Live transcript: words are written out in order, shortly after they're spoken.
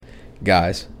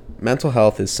Guys, mental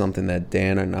health is something that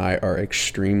Dan and I are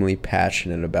extremely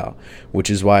passionate about, which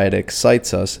is why it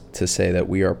excites us to say that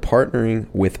we are partnering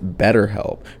with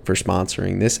BetterHelp for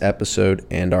sponsoring this episode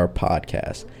and our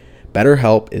podcast.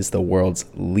 BetterHelp is the world's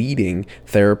leading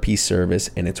therapy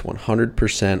service, and it's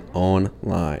 100%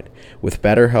 online. With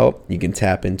BetterHelp, you can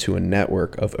tap into a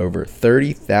network of over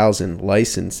 30,000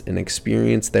 licensed and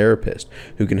experienced therapists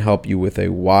who can help you with a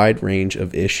wide range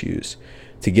of issues.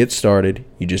 To get started,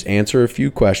 you just answer a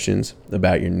few questions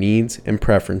about your needs and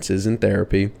preferences in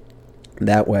therapy.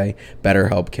 That way,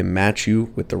 BetterHelp can match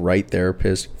you with the right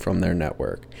therapist from their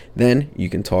network. Then you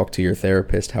can talk to your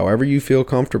therapist however you feel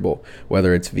comfortable,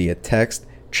 whether it's via text,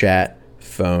 chat,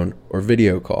 phone, or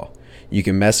video call. You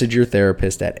can message your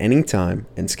therapist at any time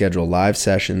and schedule live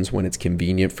sessions when it's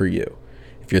convenient for you.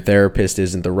 If your therapist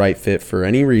isn't the right fit for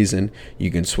any reason,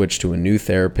 you can switch to a new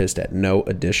therapist at no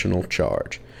additional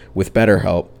charge. With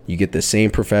BetterHelp, you get the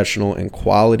same professional and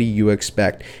quality you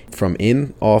expect from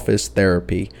in-office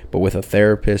therapy, but with a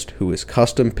therapist who is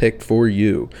custom-picked for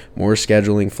you, more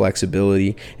scheduling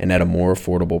flexibility, and at a more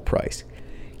affordable price.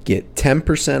 Get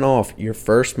 10% off your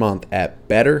first month at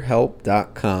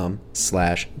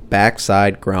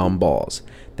betterhelp.com/backsidegroundballs.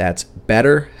 That's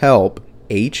BetterHelp,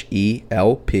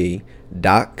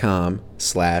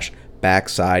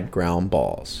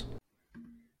 HELP.com/backsidegroundballs.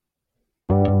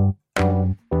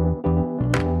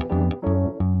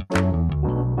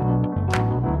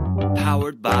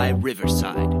 Powered by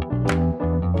Riverside.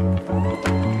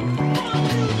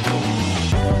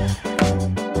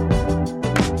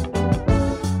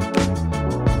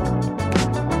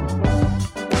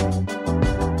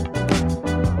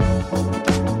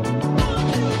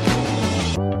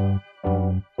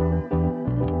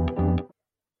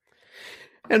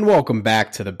 And welcome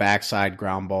back to the Backside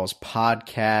Ground Balls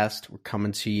podcast. We're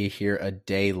coming to you here a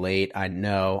day late. I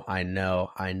know.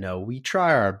 We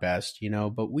try our best,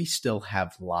 but we still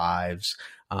have lives.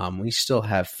 We still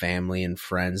have family and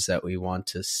friends that we want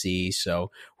to see.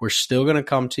 So we're still going to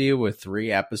come to you with 3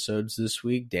 episodes this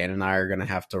week. Dan and I are going to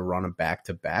have to run a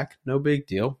back-to-back. No big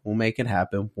deal. We'll make it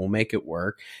happen. We'll make it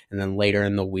work. And then later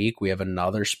in the week, we have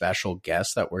another special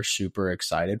guest that we're super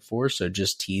excited for. So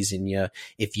just teasing you.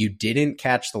 If you didn't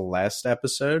catch the last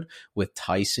episode with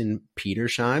Tyson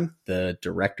Petersheim, the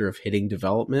director of hitting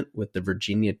development with the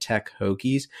Virginia Tech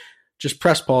Hokies, just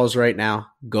press pause right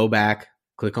now. Go back.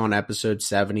 Click on episode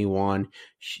 71.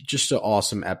 Just an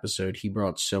awesome episode. He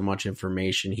brought so much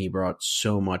information. He brought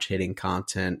so much hitting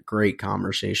content. Great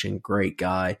conversation. Great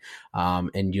guy.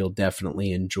 And you'll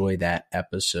definitely enjoy that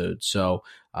episode. So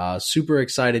super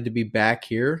excited to be back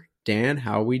here. Dan,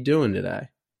 how are we doing today?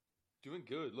 Doing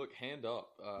good. Look, hand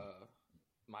up.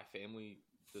 My family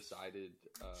decided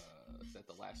that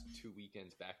the last 2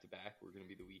 weekends back to back were going to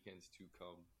be the weekends to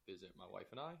come visit my wife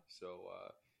and I. So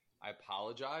I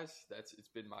apologize. It's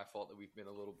been my fault that we've been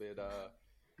a little bit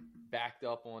backed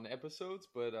up on episodes,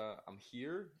 but I'm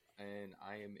here and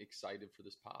I am excited for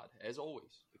this pod. As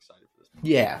always, excited for this pod.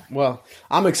 Yeah, well,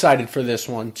 I'm excited for this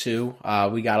one too.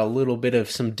 We got a little bit of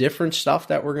some different stuff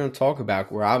that we're going to talk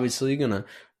about. We're obviously going to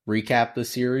recap the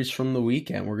series from the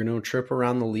weekend. We're going to trip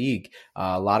around the league.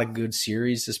 A lot of good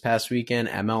series this past weekend.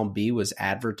 MLB was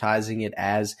advertising it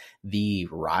as the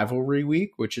rivalry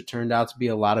week, which it turned out to be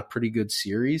a lot of pretty good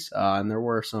series. And there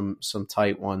were some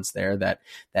tight ones there that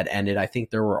ended. I think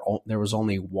there was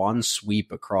only one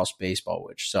sweep across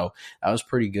baseball, so that was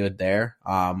pretty good there.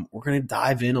 We're going to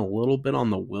dive in a little bit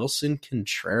on the Wilson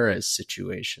Contreras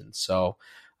situation. So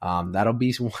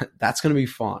that's going to be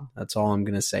fun. That's all I'm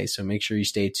going to say. So make sure you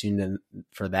stay tuned in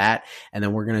for that. And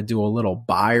then we're going to do a little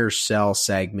buy or sell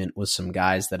segment with some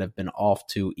guys that have been off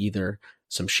to either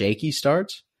some shaky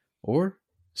starts or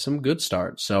some good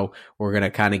starts. So we're going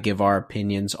to kind of give our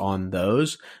opinions on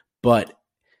those. But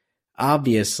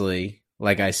obviously,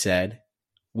 like I said,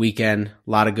 weekend, a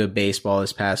lot of good baseball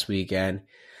this past weekend.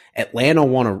 Atlanta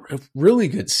won a really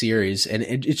good series, and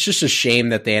it's just a shame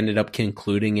that they ended up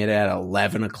concluding it at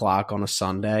 11 o'clock on a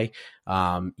Sunday.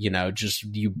 Just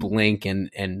you blink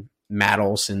and Matt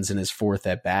Olson's in his 4th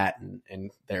at bat,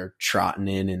 and they're trotting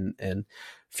in, and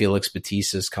Felix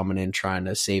Bautista's coming in trying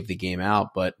to save the game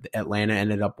out. But Atlanta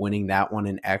ended up winning that one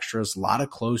in extras. A lot of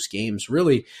close games.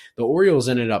 Really, the Orioles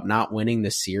ended up not winning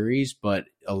the series, but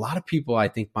a lot of people, I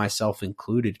think myself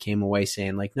included, came away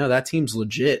saying like, no, that team's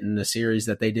legit in the series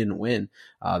that they didn't win.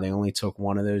 They only took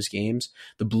one of those games.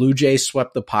 The Blue Jays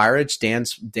swept the Pirates.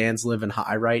 Dan's living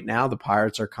high right now. The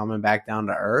Pirates are coming back down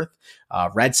to earth.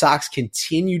 Red Sox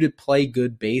continue to play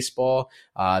good baseball.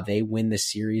 They win the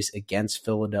series against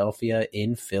Philadelphia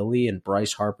in Philly, and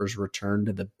Bryce Harper's return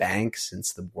to the bank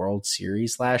since the World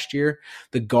Series last year.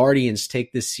 The Guardians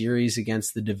take the series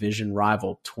against the division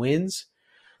rival Twins.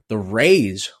 The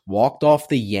Rays walked off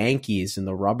the Yankees in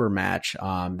the rubber match.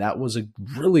 That was a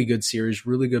really good series,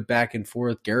 really good back and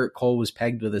forth. Garrett Cole was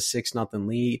pegged with a 6-0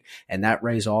 lead, and that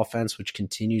Rays offense, which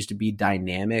continues to be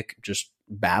dynamic, just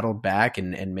battled back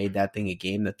and made that thing a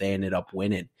game that they ended up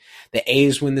winning. The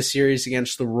A's win the series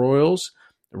against the Royals.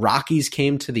 The Rockies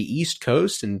came to the East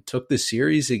Coast and took the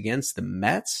series against the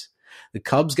Mets. The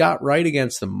Cubs got right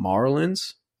against the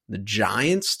Marlins. The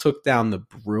Giants took down the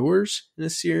Brewers in a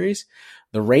series.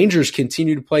 The Rangers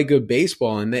continue to play good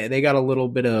baseball, and they got a little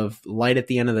bit of light at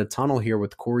the end of the tunnel here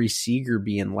with Corey Seager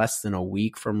being less than a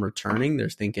week from returning. They're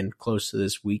thinking close to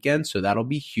this weekend, so that'll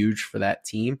be huge for that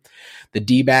team. The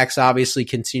D-backs obviously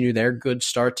continue their good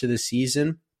start to the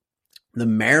season. The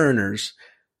Mariners,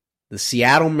 the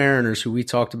Seattle Mariners, who we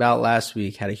talked about last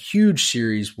week, had a huge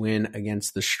series win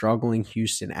against the struggling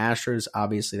Houston Astros.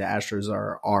 Obviously, the Astros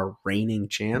are our reigning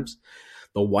champs.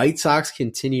 The White Sox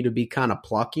continue to be kind of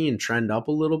plucky and trend up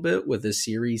a little bit with a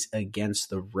series against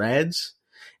the Reds.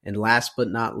 And last but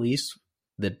not least,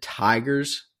 the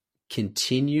Tigers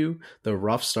continue the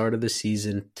rough start of the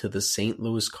season to the St.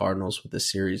 Louis Cardinals with a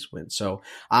series win. So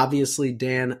obviously,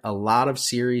 Dan, a lot of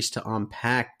series to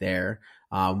unpack there.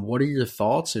 What are your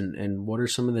thoughts and what are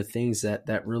some of the things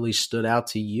that really stood out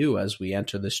to you as we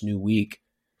enter this new week?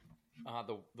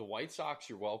 The White Sox,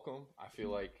 you're welcome. I feel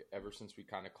like ever since we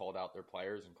kind of called out their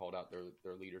players and called out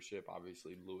their leadership,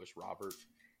 obviously Lewis Robert,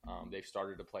 they've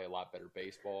started to play a lot better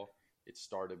baseball. It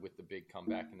started with the big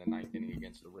comeback in the ninth inning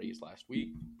against the Rays last week,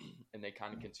 and they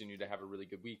kind of continue to have a really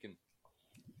good week. And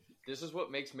this is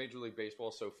what makes Major League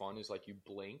Baseball so fun is like you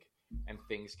blink and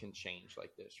things can change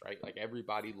like this, right? Like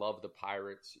everybody loved the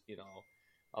Pirates,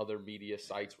 other media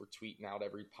sites were tweeting out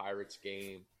every Pirates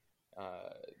game.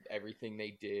 Everything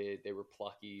they did, they were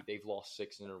plucky. They've lost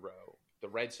 6 in a row. The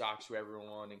Red Sox, who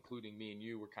everyone, including me and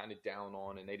you, were kind of down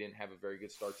on, and they didn't have a very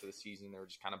good start to the season. They were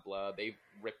just kind of blah. They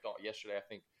ripped off yesterday. I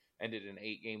think ended an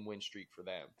 8-game win streak for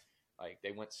them. Like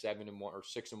they went 7-1 or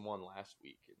 6-1 last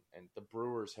week, and the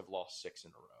Brewers have lost 6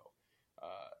 in a row.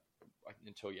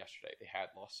 Until yesterday, they had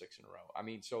lost 6 in a row. I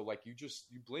mean, so like you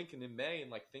blink and in May,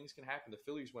 and like things can happen. The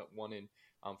Phillies went 1 in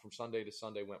from Sunday to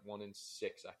Sunday, went 1-6,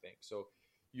 I think. So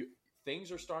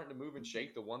things are starting to move and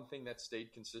shake. The one thing that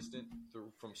stayed consistent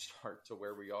from start to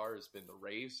where we are has been the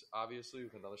Rays, obviously,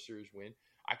 with another series win.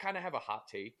 I kind of have a hot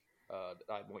take that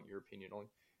I want your opinion on.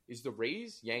 Is the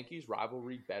Rays-Yankees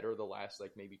rivalry better the last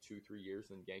like maybe 2-3 years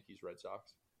than Yankees-Red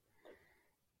Sox?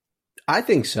 I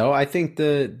think so. I think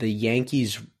the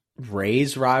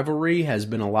Yankees-Rays rivalry has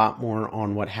been a lot more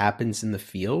on what happens in the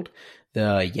field.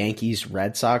 The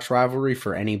Yankees-Red Sox rivalry,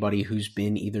 for anybody who's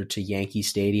been either to Yankee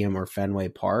Stadium or Fenway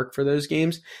Park for those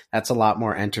games, that's a lot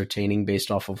more entertaining based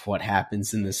off of what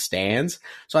happens in the stands.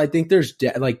 So I think there's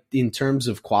like in terms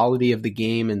of quality of the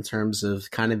game, in terms of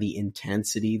kind of the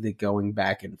intensity, the going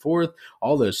back and forth,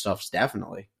 all those stuff's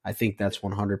definitely. I think that's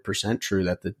 100% true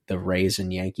that the Rays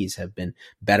and Yankees have been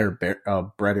better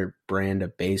brand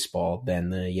of baseball than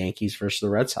the Yankees versus the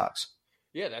Red Sox.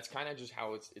 Yeah, that's kind of just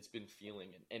how it's been feeling.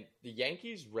 And the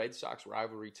Yankees-Red Sox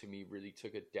rivalry to me really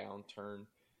took a downturn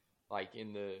like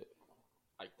in the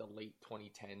late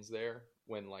 2010s there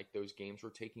when like those games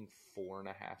were taking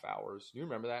 4.5 hours. You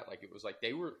remember that? Like it was like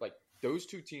they were like those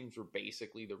two teams were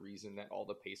basically the reason that all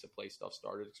the pace of play stuff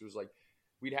started. Because it was like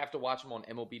we'd have to watch them on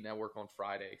MLB Network on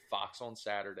Friday, Fox on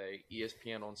Saturday,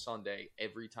 ESPN on Sunday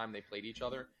every time they played each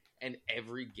other. And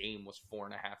every game was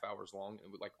 4.5 hours long.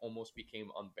 It like almost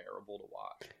became unbearable to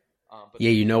watch. But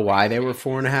yeah, you know why they were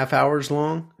 4.5 hours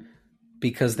long?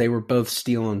 Because they were both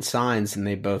stealing signs and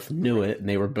they both knew it and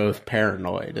they were both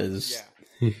paranoid.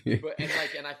 But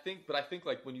I think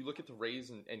like when you look at the Rays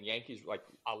and Yankees, like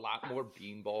a lot more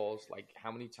beanballs. Like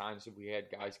how many times have we had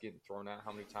guys getting thrown out?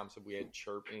 How many times have we had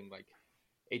chirping? Like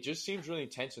it just seems really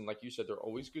intense. And like you said, they're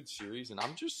always good series. And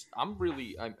I'm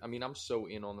so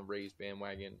in on the Rays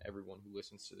bandwagon. Everyone who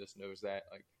listens to this knows that.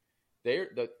 Like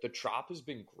the Trop has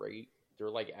been great. They're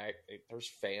like, there's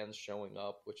fans showing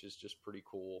up, which is just pretty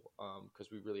cool. Cause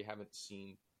we really haven't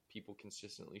seen people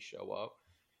consistently show up.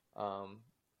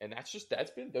 And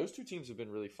those two teams have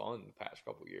been really fun the past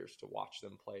couple of years to watch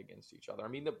them play against each other. I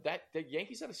mean, the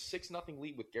Yankees had a 6-0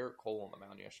 lead with Garrett Cole on the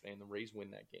mound yesterday and the Rays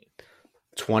win that game.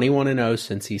 21-0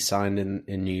 since he signed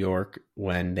in New York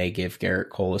when they gave Garrett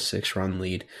Cole a 6-run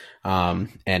lead.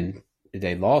 And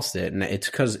they lost it. And it's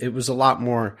because it was a lot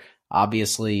more.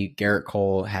 Obviously, Garrett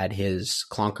Cole had his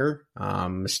clunker,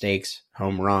 mistakes,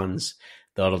 home runs.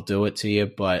 That'll do it to you,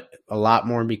 but a lot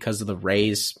more because of the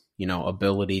Rays,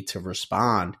 ability to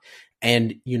respond.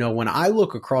 And, when I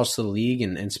look across the league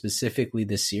and specifically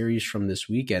the series from this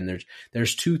weekend,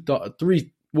 there's three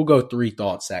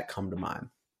thoughts that come to mind.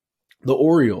 The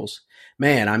Orioles,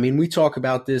 man, I mean, we talk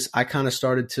about this. I kind of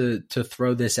started to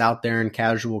throw this out there in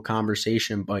casual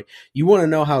conversation, but you want to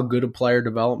know how good a player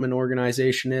development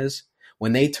organization is?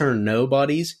 When they turn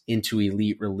nobodies into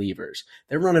elite relievers.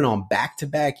 They're running on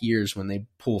back-to-back years when they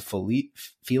pull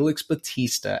Felix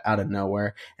Bautista out of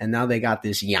nowhere, and now they got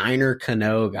this Yainer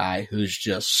Cano guy who's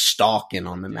just stalking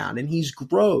on the mound, and he's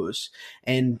gross.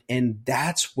 And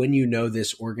that's when you know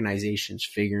this organization's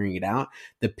figuring it out.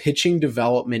 The pitching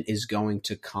development is going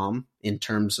to come in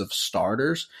terms of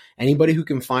starters. Anybody who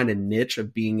can find a niche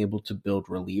of being able to build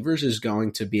relievers is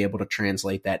going to be able to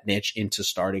translate that niche into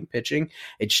starting pitching.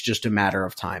 It's just a matter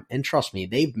of time. And trust me,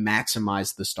 they've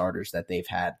maximized the starters that they've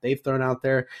had. They've thrown out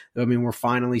there. I mean, we're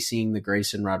finally seeing the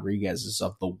Grayson Rodriguez's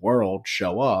of the world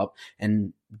show up,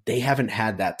 and they haven't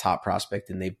had that top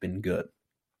prospect, and they've been good.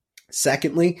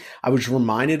 Secondly, I was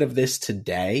reminded of this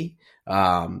today.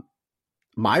 My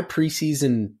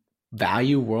preseason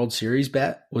value World Series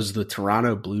bet was the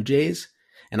Toronto Blue Jays,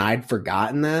 and I'd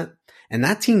forgotten that. And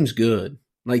that team's good.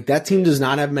 Like, that team does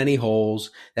not have many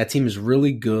holes. That team is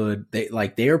really good. They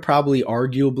are probably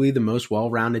arguably the most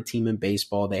well-rounded team in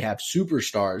baseball. They have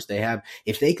superstars.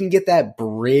 If they can get that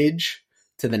bridge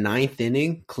to the ninth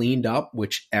inning cleaned up,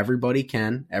 which everybody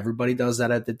can. Everybody does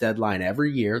that at the deadline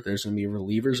every year. There's going to be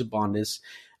relievers abundance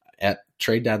at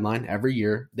trade deadline every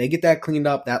year. They get that cleaned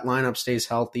up. That lineup stays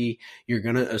healthy. You're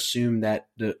going to assume that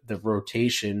the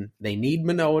rotation, they need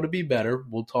Manoah to be better.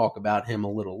 We'll talk about him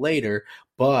a little later,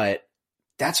 but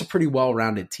that's a pretty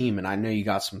well-rounded team. And I know you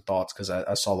got some thoughts because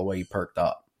I saw the way you perked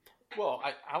up. Well,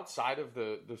 outside of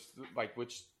the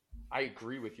which I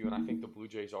agree with you, and I think the Blue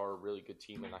Jays are a really good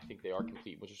team, and I think they are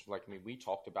complete. Which is we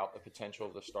talked about the potential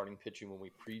of the starting pitching when we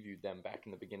previewed them back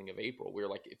in the beginning of April. We were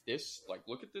like, if this,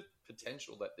 look at the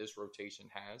potential that this rotation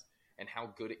has, and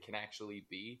how good it can actually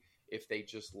be if they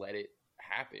just let it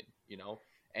happen,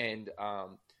 And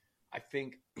I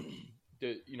think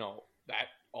that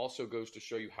also goes to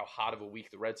show you how hot of a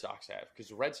week the Red Sox have, because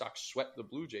the Red Sox swept the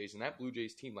Blue Jays, and that Blue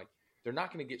Jays team, they're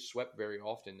not going to get swept very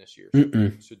often this year.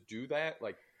 So to do that,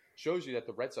 shows you that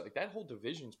the Red Sox, that whole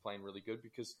division's playing really good,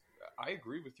 because I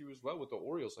agree with you as well with the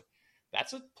Orioles.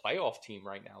 That's a playoff team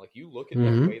right now. You look at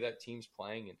the way that team's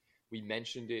playing, and we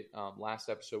mentioned it last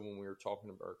episode when we were talking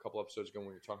about, or a couple episodes ago when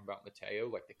we were talking about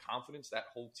Mateo, the confidence that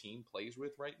whole team plays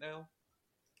with right now.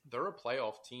 They're a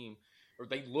playoff team, or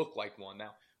they look like one.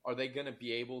 Now, are they going to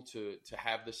be able to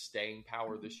have the staying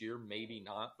power this year? Maybe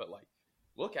not, but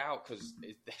look out, because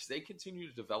as they continue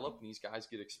to develop and these guys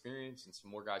get experience and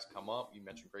some more guys come up, you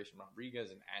mentioned Grayson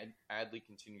Rodriguez, and Adley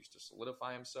continues to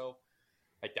solidify himself.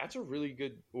 That's a really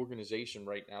good organization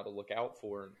right now to look out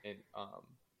for. And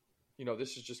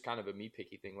this is just kind of a me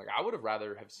picky thing. I would have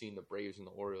rather have seen the Braves and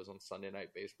the Orioles on Sunday Night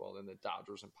Baseball than the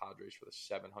Dodgers and Padres for the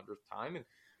 700th time. And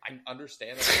I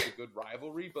understand that it's a good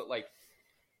rivalry, but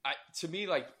to me,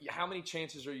 how many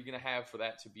chances are you going to have for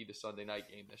that to be the Sunday night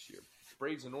game this year?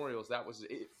 Braves and Orioles, that was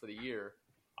it for the year.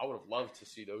 I would have loved to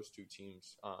see those two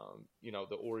teams.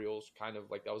 The Orioles kind of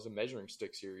that was a measuring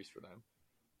stick series for them.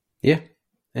 Yeah.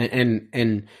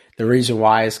 And the reason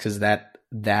why is because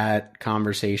that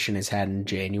conversation is had in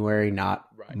January, not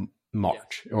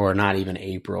March, or not even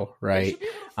April, right? They should be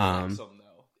able to flex them,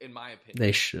 though, in my opinion.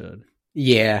 They should.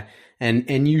 Yeah.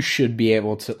 And you should be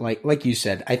able to, like you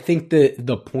said, I think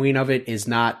the point of it is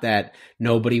not that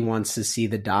nobody wants to see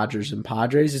the Dodgers and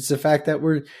Padres. It's the fact that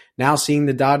we're now seeing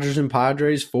the Dodgers and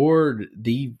Padres for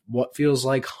what feels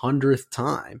like 100th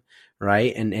time,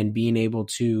 right? And being able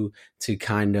to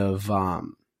kind of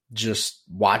just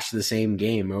watch the same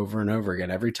game over and over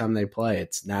again. Every time they play,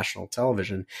 it's national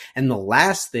television. And the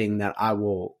last thing that I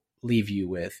will leave you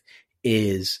with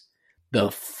is the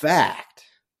fact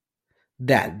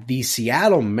that the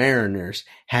Seattle Mariners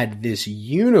had this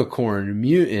unicorn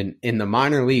mutant in the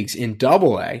minor leagues in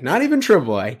AA, not even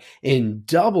AAA, in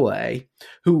AA,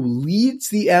 who leads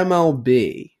the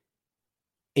MLB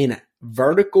in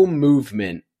vertical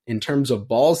movement in terms of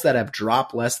balls that have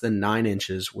dropped less than 9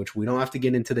 inches, which we don't have to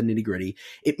get into the nitty gritty.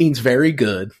 It means very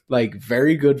good,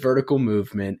 very good vertical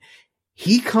movement.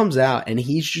 He comes out and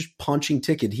he's just punching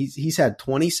ticket. He's had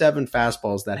 27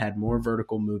 fastballs that had more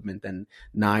vertical movement than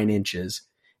 9 inches.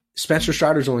 Spencer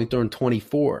Strider's only thrown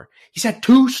 24. He's had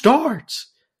 2 starts.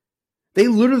 They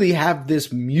literally have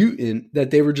this mutant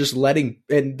that they were just letting,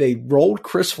 and they rolled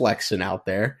Chris Flexen out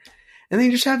there, and they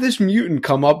just have this mutant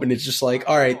come up, and it's just like,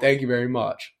 all right, thank you very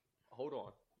much. Hold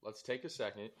on. Let's take a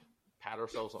second, pat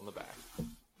ourselves on the back.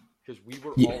 Because we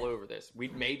were all over this. We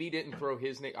maybe didn't throw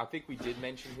his name. I think we did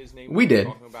mention his name. We did.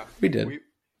 We did.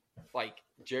 Like,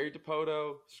 Jerry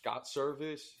DiPoto, Scott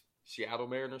Service, Seattle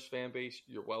Mariners fan base,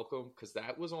 you're welcome, because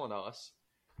that was on us.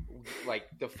 Like,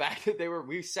 the fact that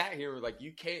we sat here like,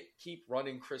 you can't keep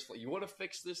running Chris Flexen. You want to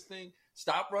fix this thing?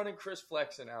 Stop running Chris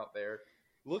Flexen out there.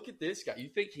 Look at this guy. You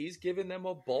think he's giving them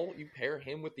a bolt? You pair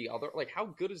him with the other. Like, how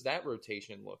good does that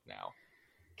rotation look now?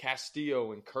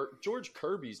 Castillo and George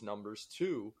Kirby's numbers,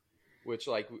 too, which,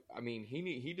 like, I mean,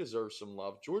 he deserves some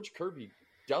love. George Kirby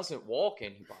doesn't walk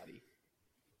anybody.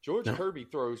 Kirby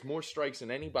throws more strikes than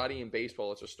anybody in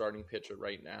baseball as a starting pitcher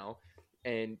right now.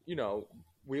 And, you know,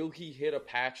 will he hit a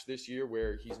patch this year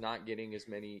where he's not getting as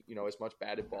many, you know, as much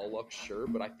batted ball luck? Sure.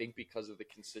 But I think because of the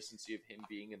consistency of him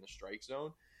being in the strike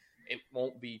zone, it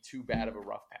won't be too bad of a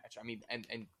rough patch. I mean, and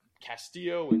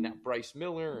Castillo and now Bryce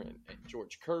Miller and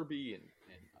George Kirby and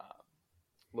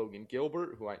Logan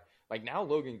Gilbert, who now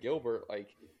Logan Gilbert,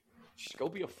 like, just go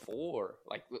be a 4.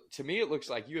 Like, to me, it looks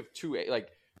like you have 2, like,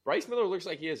 Bryce Miller looks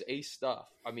like he has ace stuff.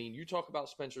 I mean, you talk about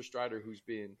Spencer Strider, who's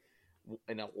been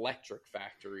an electric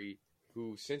factory,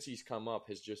 who, since he's come up,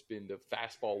 has just been the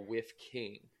fastball whiff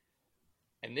king.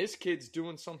 And this kid's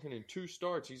doing something in 2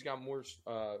 starts. He's got more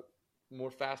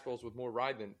fastballs with more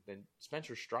ride than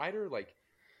Spencer Strider. Like,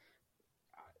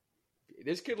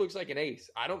 this kid looks like an ace.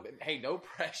 No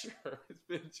pressure. It's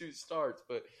been 2 starts,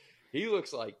 but he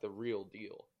looks like the real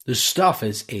deal. The stuff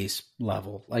is ace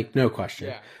level, like, no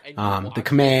question. Yeah. The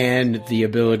command, the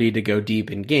ability to go deep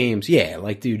in games. Yeah,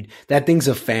 like, dude, that thing's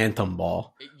a phantom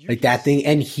ball. Like, that thing,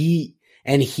 and he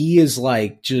is,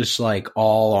 like, just, like,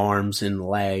 all arms and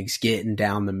legs getting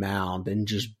down the mound and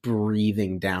just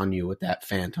breathing down you with that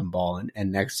phantom ball.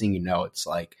 And next thing you know, it's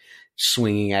like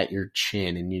swinging at your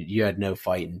chin, and you had no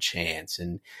fighting chance.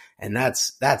 And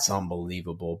that's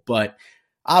unbelievable. But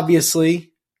obviously,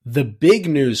 the big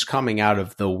news coming out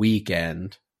of the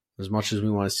weekend, as much as we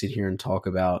want to sit here and talk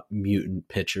about mutant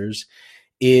pitchers,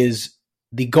 is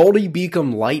the Goldie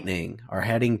Beacom Lightning are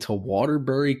heading to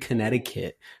Waterbury,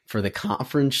 Connecticut for the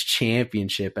conference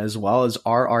championship, as well as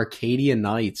our Arcadia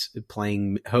Knights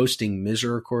hosting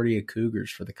Misericordia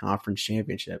Cougars for the conference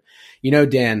championship. You know,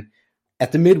 Dan,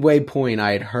 at the midway point,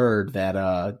 I had heard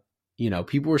that,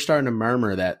 people were starting to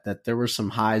murmur that there were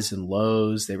some highs and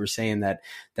lows. They were saying that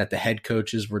the head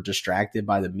coaches were distracted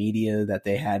by the media that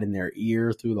they had in their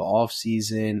ear through the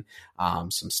offseason.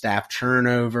 Some staff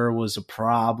turnover was a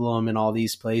problem in all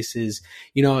these places.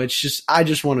 You know, it's just, I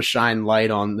just want to shine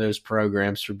light on those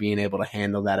programs for being able to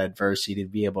handle that adversity, to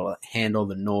be able to handle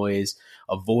the noise,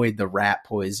 avoid the rat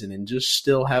poison, and just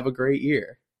still have a great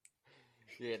year.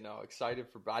 Yeah, no, excited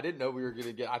I didn't know we were going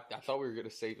to get, I thought we were going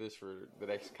to save this for the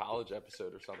next college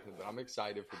episode or something, but I'm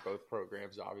excited for both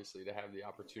programs, obviously, to have the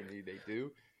opportunity they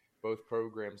do. Both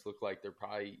programs look like they're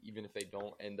probably, even if they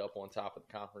don't end up on top of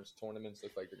the conference tournaments,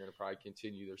 look like they're going to probably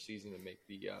continue their season and make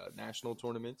the national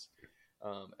tournaments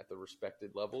at the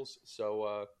respected levels.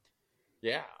 So,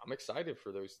 yeah, I'm excited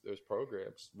for those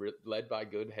programs, led by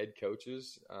good head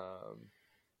coaches,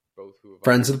 both who have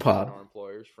friends of the pod, our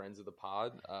employers, friends of the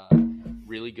pod,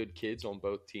 really good kids on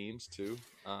both teams too.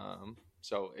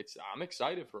 So I'm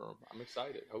excited for them. I'm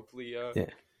excited.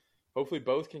 Hopefully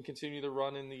both can continue to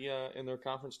run in their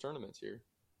conference tournaments here.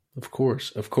 Of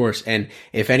course. And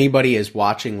if anybody is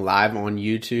watching live on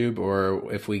YouTube,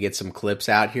 or if we get some clips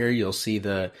out here, you'll see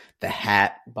the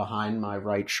hat behind my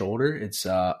right shoulder. It's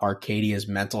Arcadia's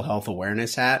mental health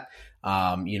awareness hat.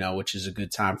 Which is a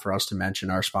good time for us to mention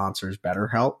our sponsors,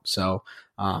 BetterHelp. So,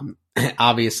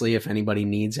 obviously, if anybody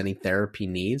needs any therapy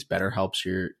needs, BetterHelp's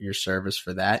your service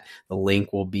for that. The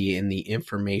link will be in the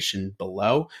information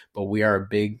below, but we are a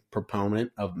big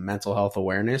proponent of mental health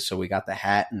awareness. So we got the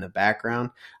hat in the background,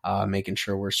 making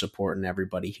sure we're supporting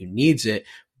everybody who needs it.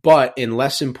 But in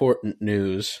less important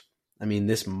news, I mean,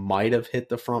 this might have hit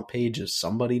the front page of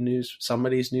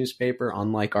somebody's newspaper,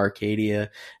 unlike Arcadia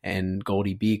and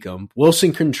Goldie Beacom.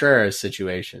 Wilson Contreras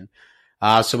situation.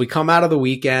 So we come out of the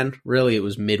weekend. Really, it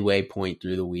was midway point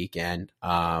through the weekend.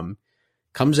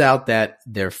 Comes out that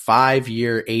their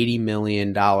 5-year, $80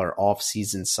 million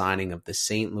offseason signing of the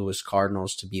St. Louis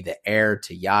Cardinals to be the heir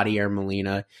to Yadier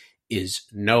Molina is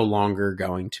no longer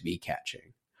going to be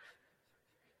catching.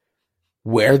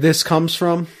 Where this comes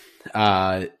from,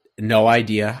 no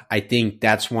idea. I think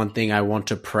that's one thing I want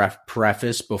to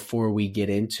preface before we get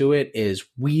into it is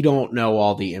we don't know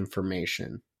all the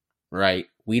information right?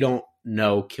 We don't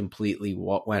know completely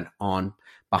what went on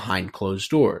behind closed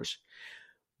doors.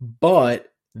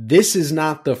 But this is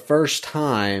not the first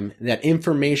time that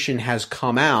information has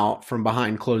come out from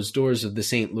behind closed doors of the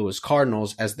St. Louis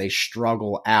Cardinals as they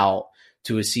struggle out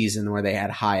to a season where they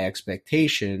had high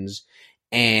expectations,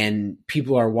 and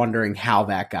people are wondering how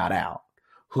that got out.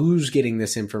 Who's getting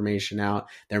this information out?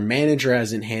 Their manager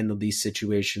hasn't handled these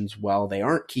situations well. They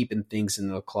aren't keeping things in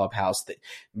the clubhouse.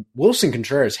 Willson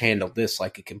Contreras handled this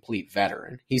like a complete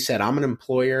veteran. He said, I'm an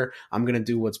employer. I'm going to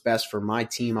do what's best for my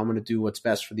team. I'm going to do what's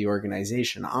best for the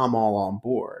organization. I'm all on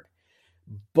board.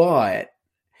 But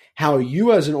how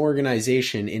you as an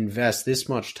organization invest this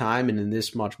much time and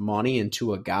this much money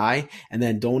into a guy and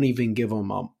then don't even give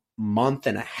him a month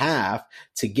and a half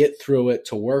to get through it,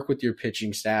 to work with your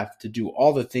pitching staff, to do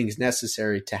all the things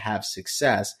necessary to have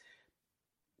success.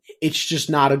 It's just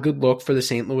not a good look for the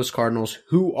St. Louis Cardinals,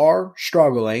 who are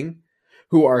struggling,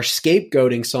 who are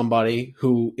scapegoating somebody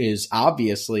who is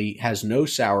obviously has no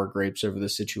sour grapes over the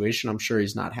situation. I'm sure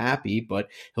he's not happy, but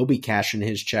he'll be cashing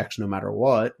his checks no matter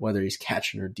what, whether he's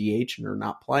catching or DHing or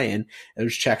not playing.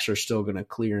 Those checks are still going to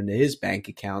clear into his bank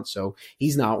account, so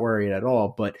he's not worried at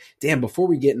all. But Dan, before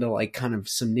we get into like kind of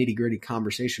some nitty gritty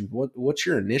conversation, what's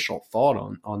your initial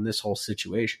thought on this whole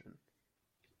situation?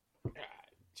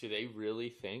 Do they really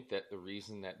think that the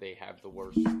reason that they have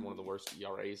one of the worst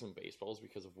ERAs in baseball is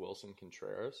because of Willson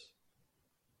Contreras?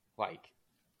 Like,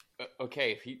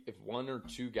 okay, if one or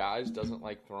two guys doesn't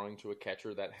like throwing to a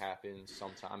catcher, that happens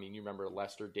sometime. I mean, you remember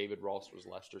Lester, David Ross was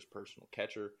Lester's personal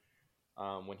catcher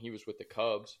when he was with the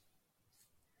Cubs.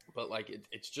 But like,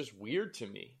 it's just weird to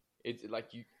me.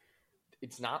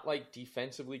 It's not like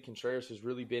defensively Contreras has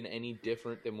really been any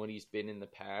different than what he's been in the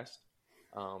past.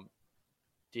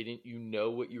 Didn't you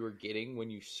know what you were getting when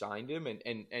you signed him?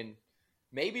 And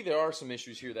maybe there are some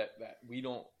issues here that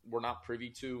we're not privy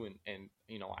to. And,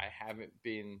 you know, I hadn't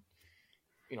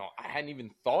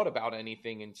even thought about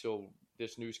anything until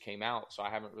this news came out. So I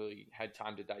haven't really had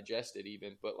time to digest it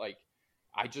even, but like,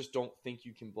 I just don't think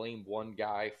you can blame one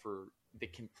guy for the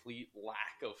complete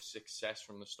lack of success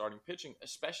from the starting pitching,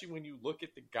 especially when you look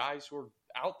at the guys who are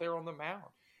out there on the mound.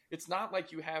 It's not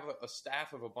like you have a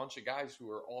staff of a bunch of guys who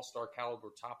are all-star caliber,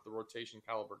 top of the rotation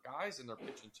caliber guys, and they're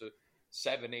pitching to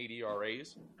 7-8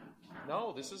 ERAs.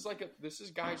 No, this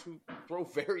is guys who throw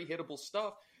very hittable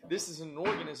stuff. This is an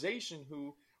organization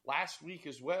who last week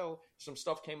as well, some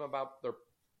stuff came out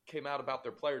about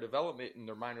their player development in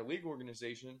their minor league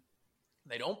organization.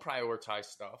 They don't prioritize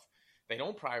stuff. They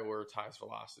don't prioritize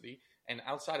velocity. And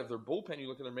outside of their bullpen, you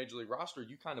look at their major league roster,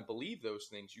 you kind of believe those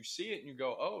things. You see it and you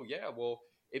go, oh yeah, well,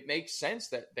 it makes sense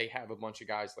that they have a bunch of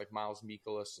guys like Miles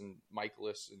Mikolas and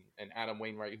Michaelis and Adam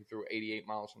Wainwright who threw 88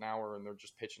 miles an hour and they're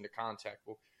just pitching to contact.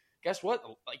 Well, guess what?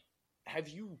 Like, have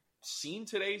you seen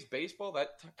today's baseball?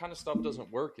 That kind of stuff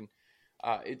doesn't work. And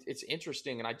it's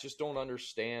interesting, and I just don't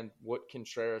understand what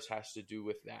Contreras has to do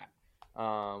with that.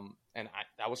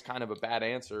 That was kind of a bad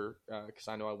answer because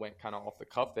I know I went kind of off the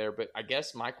cuff there. But I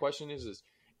guess my question is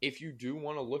if you do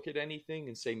want to look at anything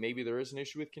and say maybe there is an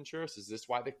issue with Contreras, is this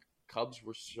why the Cubs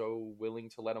were so willing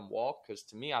to let him walk? Because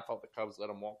to me, I thought the Cubs let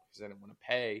him walk because they didn't want to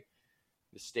pay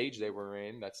the stage they were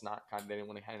in. That's not kind of, they didn't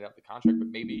want to hand out the contract, but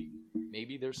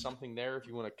maybe there's something there if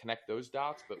you want to connect those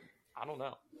dots, but I don't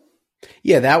know.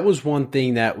 Yeah, that was one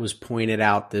thing that was pointed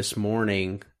out this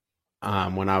morning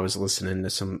when I was listening to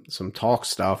some talk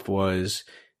stuff was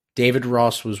David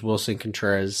Ross was Willson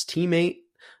Contreras' teammate.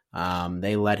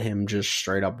 They let him just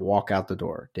straight up walk out the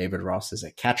door. David Ross is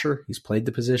a catcher. He's played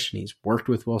the position. He's worked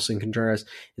with Willson Contreras.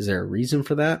 Is there a reason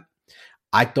for that?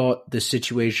 I thought the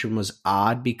situation was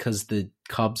odd because the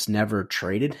Cubs never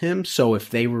traded him. So if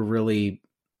they were really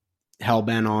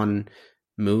hell-bent on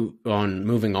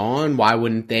moving on, why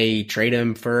wouldn't they trade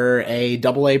him for a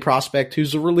AA prospect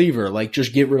who's a reliever? Like,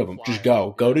 just get rid of him. Just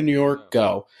go to New York,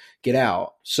 go get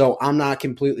out. So I'm not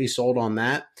completely sold on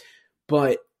that,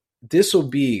 but this will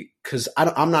be, because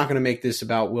I'm not going to make this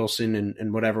about Willson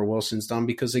and whatever Wilson's done,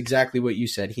 because exactly what you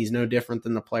said, he's no different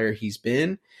than the player he's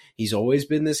been. He's always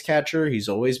been this catcher. He's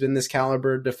always been this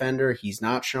caliber defender. He's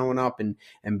not showing up and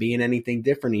being anything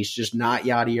different. He's just not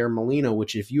Yadier Molina,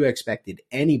 which if you expected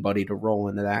anybody to roll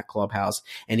into that clubhouse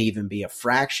and even be a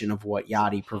fraction of what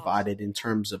Yadi provided in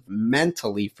terms of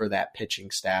mentally for that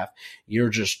pitching staff, you're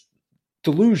just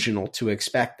delusional to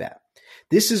expect that.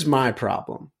 This is my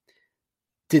problem.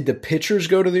 Did the pitchers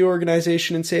go to the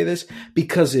organization and say this?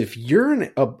 Because if you're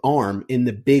an arm in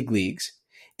the big leagues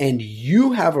and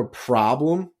you have a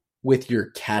problem with your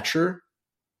catcher,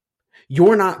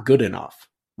 you're not good enough.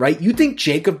 right? You think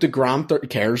Jacob deGrom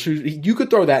cares? You could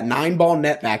throw that 9-ball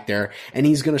net back there and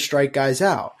he's going to strike guys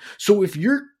out. So if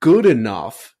you're good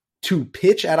enough to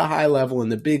pitch at a high level in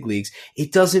the big leagues,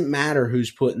 it doesn't matter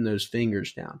who's putting those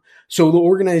fingers down. So the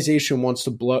organization wants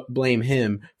to blame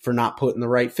him for not putting the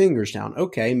right fingers down.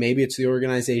 Okay, maybe it's the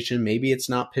organization. Maybe it's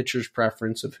not pitcher's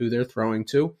preference of who they're throwing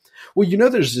to. Well,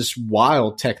 there's this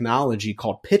wild technology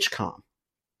called PitchCom.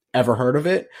 Ever heard of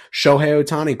it? Shohei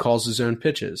Ohtani calls his own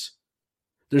pitches.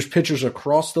 There's pitchers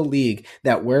across the league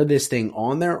that wear this thing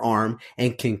on their arm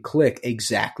and can click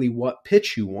exactly what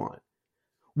pitch you want.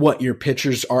 What your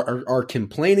pitchers are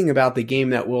complaining about the game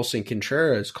that Wilson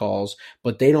Contreras calls,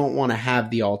 but they don't want to have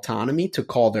the autonomy to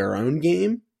call their own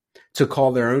game, from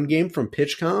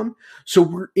PitchCom. So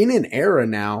we're in an era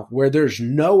now where there's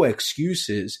no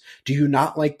excuses. Do you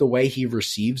not like the way he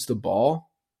receives the ball?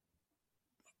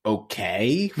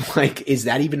 Okay. Is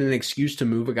that even an excuse to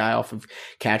move a guy off of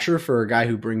catcher for a guy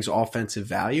who brings offensive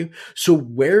value? So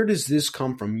where does this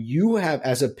come from? You have,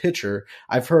 as a pitcher,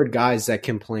 I've heard guys that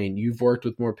complain, you've worked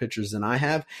with more pitchers than I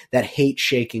have, that hate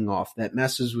shaking off, that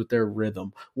messes with their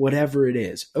rhythm, whatever it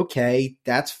is. Okay,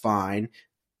 that's fine.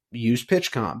 Use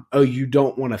PitchCom. Oh, you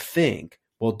don't want to think.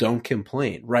 Well, don't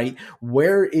complain, right?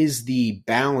 Where is the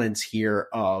balance here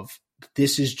of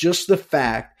this is just the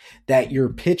fact that your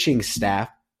pitching staff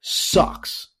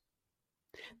sucks.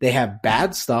 They have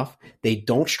bad stuff. They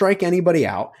don't strike anybody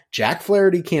out. Jack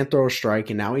Flaherty can't throw a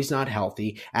strike, and now he's not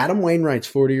healthy. Adam Wainwright's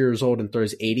 40 years old and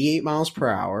throws 88 miles per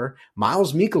hour.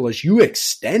 Miles Mikolas, you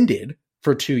extended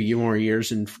for 2 more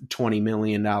years and $20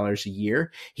 million a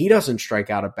year. He doesn't strike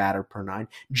out a batter per 9.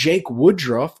 Jake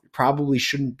Woodruff probably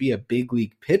shouldn't be a big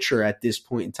league pitcher at this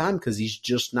point in time because he's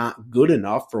just not good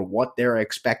enough for what they're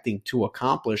expecting to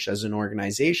accomplish as an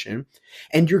organization.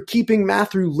 And you're keeping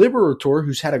Matthew Liberatore,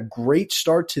 who's had a great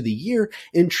start to the year,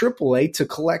 in AAA to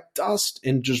collect dust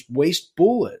and just waste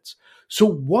bullets. So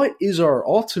what is our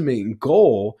ultimate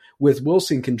goal with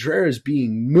Wilson Contreras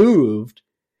being moved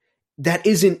that's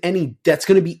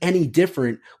going to be any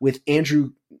different with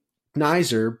Andrew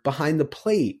Knizer behind the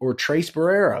plate or Trace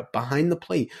Barrera behind the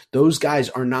plate? Those guys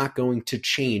are not going to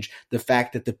change the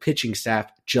fact that the pitching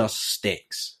staff just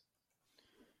stinks.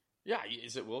 Yeah,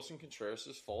 is it Wilson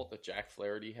Contreras' fault that Jack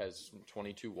Flaherty has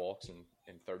 22 walks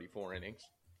in 34 innings?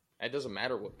 It doesn't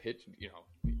matter what pitch,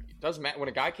 it doesn't matter. When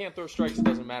a guy can't throw strikes, it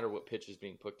doesn't matter what pitch is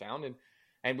being put down.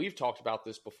 And we've talked about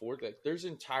this before, that there's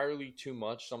entirely too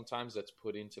much sometimes that's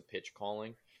put into pitch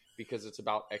calling because it's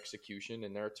about execution.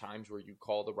 And there are times where you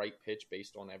call the right pitch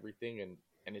based on everything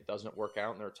and it doesn't work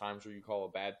out. And there are times where you call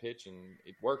a bad pitch and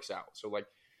it works out. So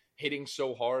hitting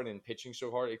so hard and pitching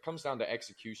so hard, it comes down to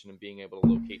execution and being able to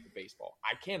locate the baseball.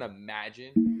 I can't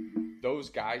imagine those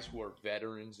guys who are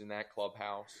veterans in that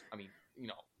clubhouse. I mean,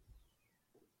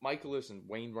 Mikolas and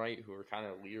Wainwright, who are kind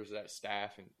of leaders of that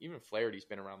staff, and even Flaherty's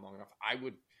been around long enough.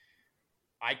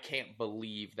 I can't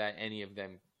believe that any of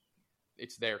them,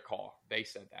 it's their call. They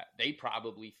said that. They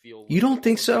probably feel. You don't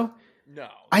think so? No.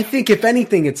 I think if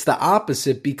anything, it's the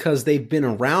opposite because they've been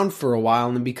around for a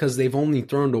while and because they've only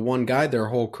thrown to one guy their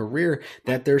whole career,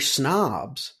 that they're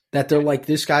snobs. That they're like,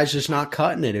 this guy's just not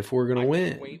cutting it if we're going to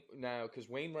win. No, because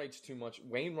Wainwright's too much.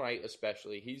 Wainwright,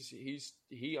 especially,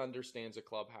 he understands a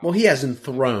clubhouse. Well, he hasn't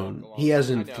thrown. He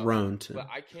hasn't thrown to. But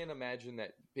I can't imagine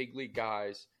that big league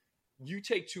guys. You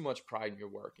take too much pride in your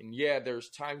work, and yeah, there's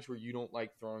times where you don't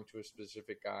like throwing to a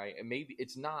specific guy, and maybe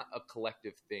it's not a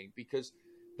collective thing because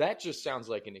that just sounds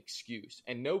like an excuse.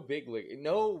 And no big league,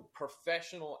 no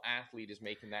professional athlete is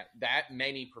making that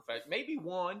many professional. Maybe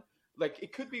one,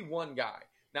 it could be one guy.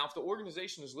 Now, if the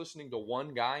organization is listening to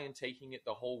one guy and taking it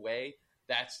the whole way,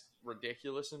 that's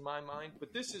ridiculous in my mind.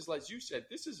 But this is, as you said,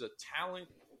 this is a talent.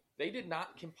 They did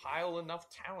not compile enough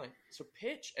talent to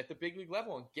pitch at the big league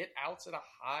level and get outs at a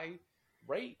high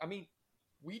rate. I mean,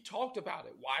 we talked about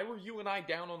it. Why were you and I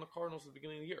down on the Cardinals at the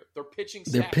beginning of the year? Their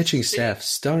pitching staff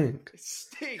stunk. It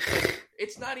stinks.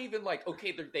 It's not even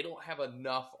okay, they don't have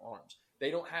enough arms. They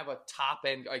don't have a top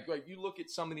end. Like you look at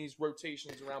some of these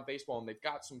rotations around baseball, and they've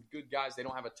got some good guys. They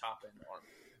don't have a top end arm.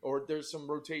 Or there's some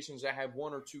rotations that have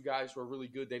one or two guys who are really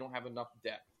good. They don't have enough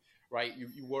depth, right?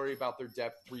 You worry about their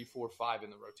depth 3, 4, 5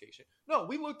 in the rotation. No,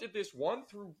 we looked at this 1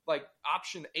 through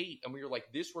option 8, and we were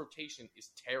like, this rotation is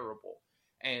terrible.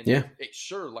 And yeah,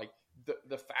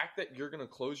 the fact that you're going to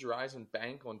close your eyes and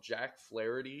bank on Jack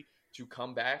Flaherty to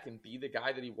come back and be the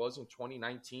guy that he was in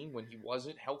 2019 when he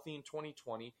wasn't healthy in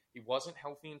 2020, he wasn't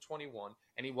healthy in 21,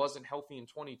 and he wasn't healthy in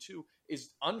 22 is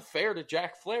unfair to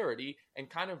Jack Flaherty and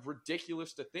kind of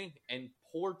ridiculous to think and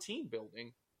poor team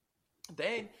building.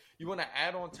 Then you want to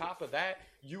add on top of that,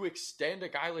 you extend a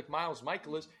guy like Miles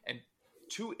Mikolas and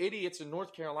two idiots in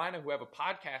North Carolina who have a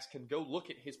podcast can go look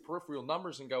at his peripheral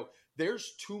numbers and go,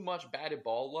 there's too much batted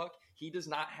ball luck. He does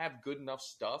not have good enough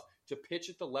stuff to pitch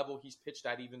at the level he's pitched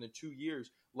at even in 2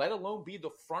 years, let alone be the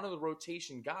front of the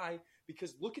rotation guy.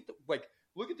 Because look at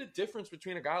the difference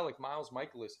between a guy like Miles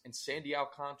Mikolas and Sandy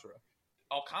Alcantara.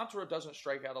 Alcantara doesn't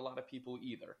strike out a lot of people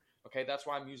either. Okay, that's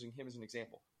why I'm using him as an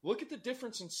example. Look at the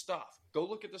difference in stuff. Go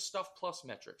look at the stuff plus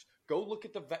metrics. Go look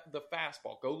at the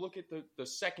fastball. Go look at the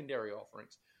secondary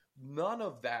offerings. None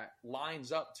of that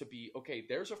lines up to be, okay,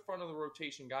 there's a front of the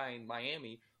rotation guy in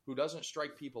Miami who doesn't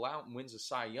strike people out and wins a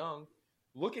Cy Young.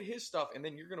 Look at his stuff, and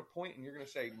then you're going to point and you're going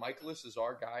to say, Mikolas is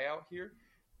our guy out here,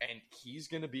 and he's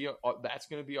going to be that's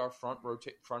going to be our front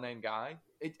end guy.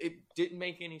 It didn't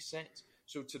make any sense.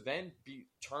 So to then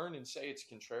turn and say it's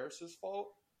Contreras' fault,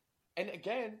 and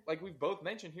again, like we've both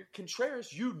mentioned here,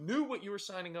 Contreras, you knew what you were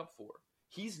signing up for.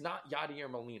 He's not Yadier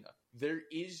Molina. There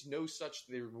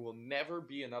will never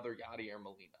be another Yadier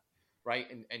Molina, right?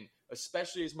 And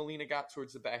especially as Molina got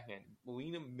towards the back end,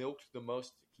 Molina milked the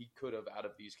most he could have out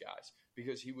of these guys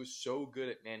because he was so good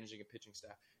at managing a pitching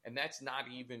staff. And that's not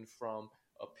even from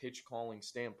a pitch calling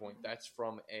standpoint. That's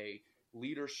from a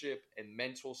leadership and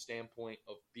mental standpoint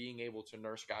of being able to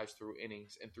nurse guys through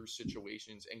innings and through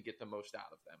situations and get the most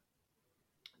out of them.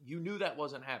 You knew that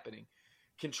wasn't happening.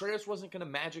 Contreras wasn't going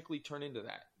to magically turn into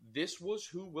that. This was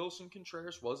who Wilson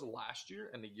Contreras was last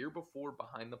year and the year before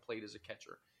behind the plate as a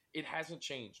catcher. It hasn't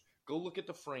changed. Go look at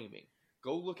the framing.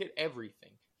 Go look at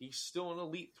everything. He's still an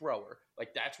elite thrower.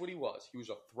 Like, that's what he was. He was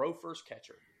a throw-first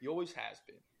catcher. He always has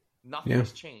been. Nothing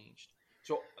has changed.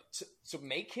 So to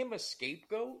make him a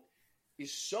scapegoat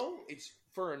it's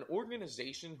for an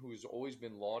organization who's always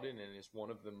been lauded and is one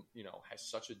of them, has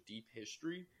such a deep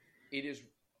history. It is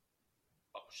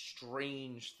a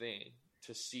strange thing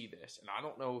to see this. And I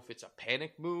don't know if it's a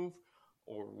panic move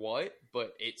or what,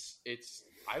 but it's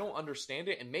I don't understand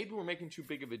it. And maybe we're making too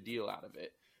big of a deal out of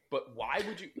it. But why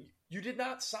would you did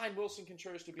not sign Wilson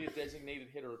Contreras to be a designated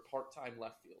hitter, a part-time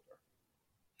left fielder.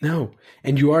 No,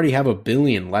 and you already have a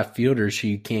billion left fielders who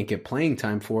you can't get playing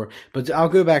time for. But I'll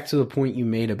go back to the point you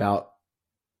made about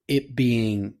it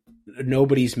being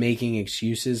nobody's making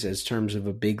excuses as terms of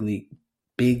a big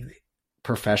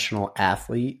professional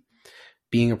athlete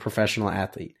being a professional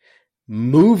athlete.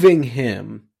 Moving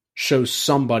him shows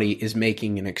somebody is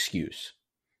making an excuse.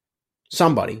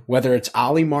 Somebody, whether it's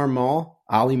Ali Marmol,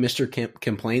 Ali Mr.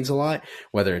 Complains a lot,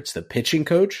 whether it's the pitching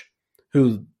coach,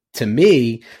 who to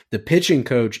me, the pitching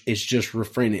coach is just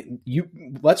refraining.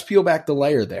 Let's peel back the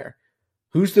layer there.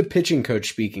 Who's the pitching coach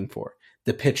speaking for?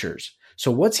 The pitchers.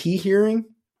 So what's he hearing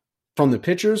from the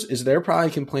pitchers is they're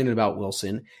probably complaining about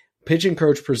Wilson. Pitching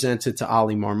coach presents it to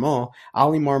Ali Marmol.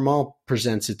 Ali Marmol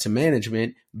presents it to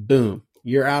management. Boom,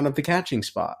 you're out of the catching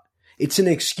spot. It's an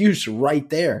excuse right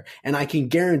there. And I can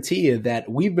guarantee you that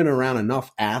we've been around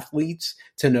enough athletes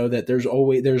to know that there's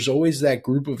always that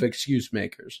group of excuse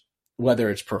makers.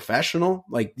 Whether it's professional,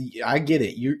 like I get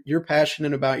it. You're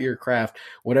passionate about your craft,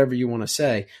 whatever you want to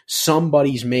say.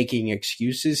 Somebody's making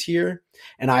excuses here.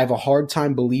 And I have a hard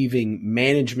time believing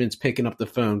management's picking up the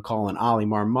phone, calling Ali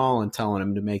Marmol and telling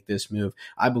him to make this move.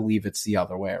 I believe it's the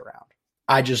other way around.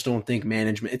 I just don't think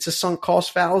management, it's a sunk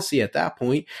cost fallacy at that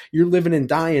point. You're living and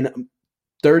dying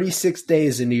 36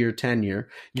 days into your tenure.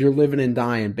 You're living and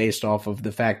dying based off of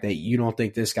the fact that you don't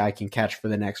think this guy can catch for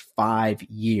the next 5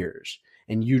 years.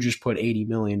 And you just put $80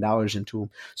 million into him.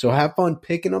 So have fun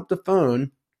picking up the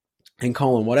phone and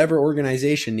calling whatever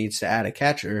organization needs to add a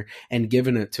catcher and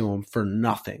giving it to him for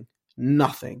nothing,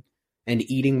 and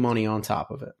eating money on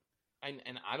top of it. And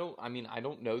I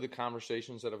don't know the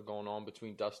conversations that have gone on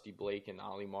between Dusty Blake and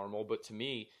Ali Marmol, but to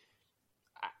me,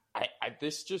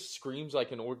 this just screams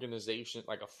like an organization,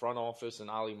 like a front office and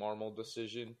Ali Marmol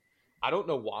decision. I don't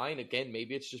know why, and again,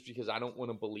 maybe it's just because I don't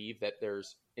want to believe that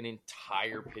there's an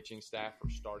entire pitching staff or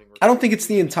starting. I don't think it's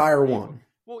the entire one.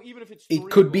 Well, even if it's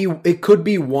it could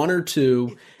be one or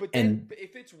two,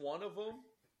 if it's one of them,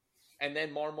 and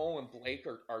then Marmol and Blake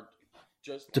are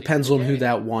just depends on who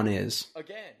that one is.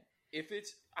 Again, if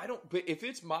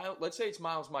it's Miles, let's say it's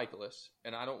Miles Mikolas,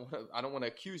 and I don't want to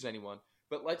accuse anyone,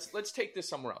 but let's take this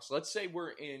somewhere else. Let's say we're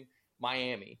in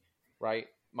Miami, right?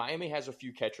 Miami has a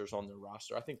few catchers on their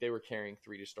roster. I think they were carrying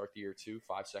 3 to start the year too.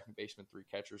 5 second basemen, 3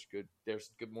 catchers. Good. There's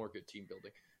more good team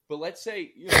building. But let's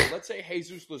say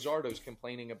Jesus Luzardo's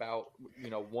complaining about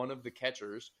one of the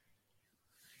catchers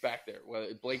back there,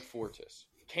 Blake Fortis.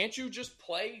 Can't you just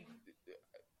play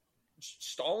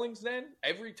Stallings then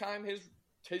every time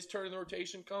his turn in the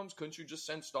rotation comes? Couldn't you just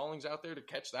send Stallings out there to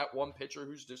catch that one pitcher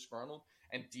who's disgruntled?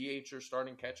 and DH your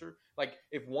starting catcher. Like,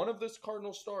 if one of the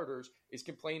Cardinals starters is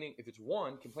complaining, if it's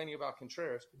one complaining about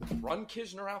Contreras, run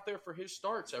Kisner out there for his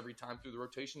starts every time through the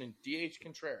rotation and DH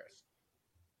Contreras.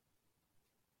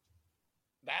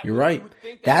 You're right.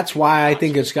 That's why I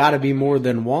think it's got to be more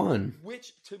than one.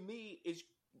 Which to me is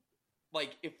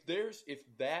like, if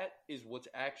that is what's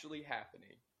actually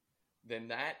happening, then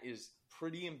that is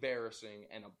pretty embarrassing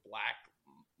and a black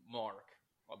mark,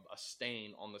 a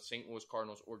stain on the St. Louis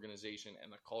Cardinals organization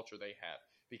and the culture they have.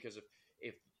 Because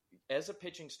if as a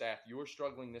pitching staff you're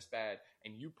struggling this bad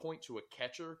and you point to a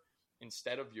catcher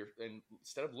instead of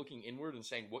looking inward and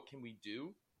saying, what can we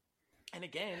do? And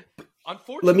again,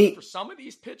 unfortunately for some of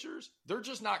these pitchers, they're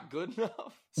just not good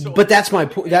enough. So, but that's my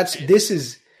point. This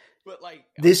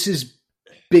is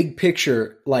big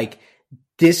picture. Like,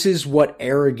 this is what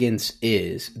arrogance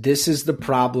is. This is the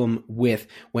problem with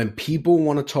when people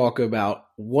want to talk about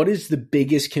what is the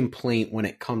biggest complaint when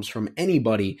it comes from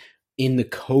anybody in the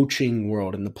coaching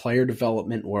world, in the player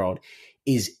development world,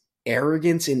 is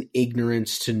arrogance and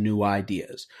ignorance to new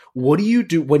ideas. What do you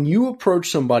do when you approach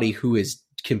somebody who is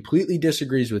completely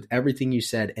disagrees with everything you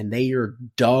said and they are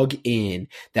dug in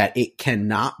that it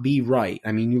cannot be right?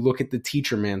 I mean, you look at the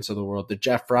Teacher Mans of the world, the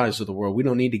Jeff Fries of the world. We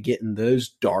don't need to get in those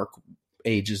dark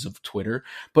ages of Twitter,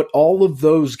 but all of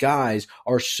those guys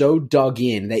are so dug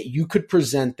in that you could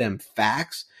present them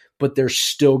facts, but they're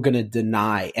still going to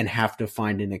deny and have to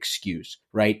find an excuse,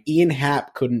 right? Ian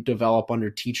Happ couldn't develop under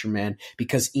Teacher Man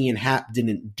because Ian Happ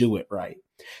didn't do it right.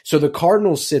 So the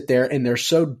Cardinals sit there and they're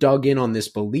so dug in on this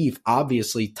belief,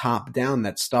 obviously top down,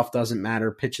 that stuff doesn't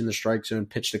matter. Pitch in the strike zone,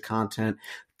 pitch to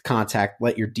contact,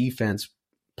 let your defense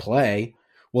play.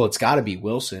 Well, it's got to be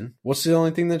Wilson. What's the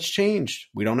only thing that's changed?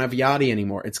 We don't have Yachty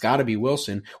anymore. It's got to be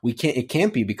Wilson. It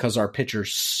can't be because our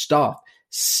pitcher's stuff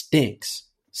stinks.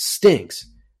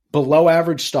 Below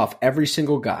average stuff, every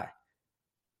single guy.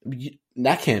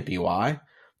 That can't be why.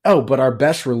 Oh, but our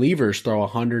best relievers throw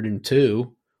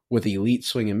 102 with elite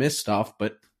swing and miss stuff,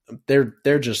 but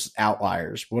they're just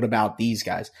outliers. What about these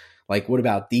guys? Like, what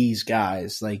about these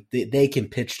guys? Like, they can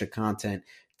pitch to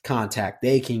contact.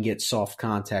 They can get soft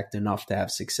contact enough to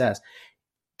have success.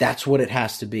 That's what it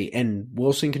has to be. And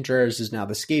Wilson Contreras is now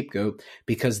the scapegoat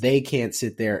because they can't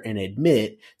sit there and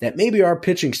admit that maybe our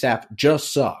pitching staff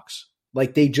just sucks.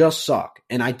 Like, they just suck.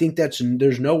 And I think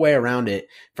there's no way around it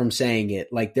from saying it.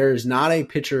 Like, there is not a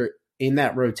pitcher in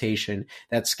that rotation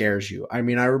that scares you. I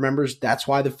mean, I remember that's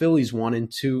why the Phillies won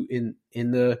in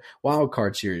the wild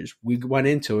card series. We went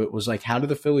into it was like, how do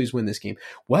the Phillies win this game?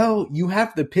 Well, you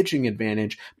have the pitching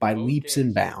advantage by leaps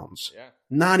and bounds. Yeah.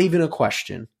 Not even a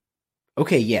question.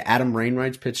 Okay, yeah, Adam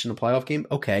Wainwright's pitched in a playoff game.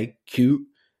 Okay, cute.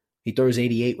 He throws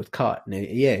 88 with cut. And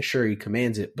yeah, sure, he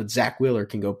commands it. But Zach Wheeler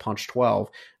can go punch 12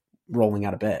 rolling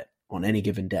out of bed on any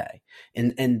given day.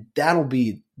 And that'll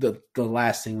be the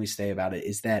last thing we say about it,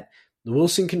 is that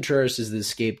Wilson Contreras is the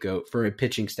scapegoat for a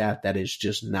pitching staff that is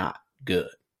just not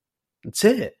good. That's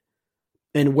it.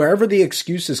 And wherever the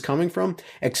excuse is coming from,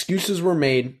 excuses were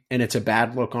made, and it's a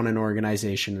bad look on an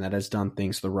organization that has done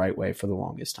things the right way for the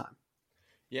longest time.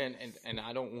 Yeah, and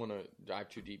I don't want to dive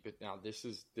too deep, but now this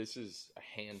is a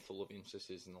handful of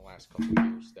instances in the last couple of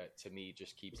years that to me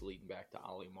just keeps leading back to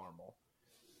Ollie Marmol.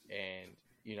 And,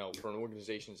 you know, for an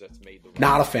organization that's made the right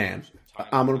not a fan.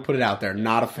 I'm going to put it out there.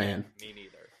 Not a fan. Me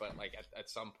neither. But, like, at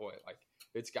some point, like,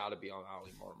 it's got to be on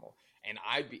Ollie Marmol. And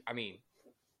I mean,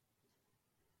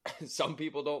 some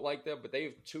people don't like them, but they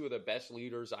have two of the best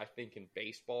leaders, I think, in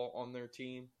baseball on their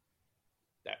team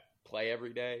that play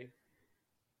every day.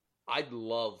 I'd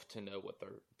love to know what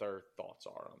their thoughts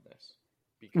are on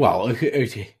this. Well,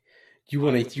 you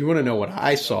want to know what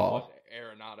I saw. What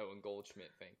Arenado and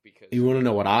Goldschmidt think, because you want to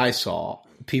know what I saw.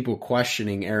 People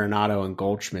questioning Arenado and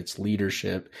Goldschmidt's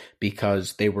leadership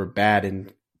because they were bad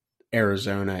in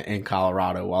Arizona and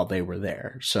Colorado while they were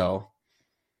there. So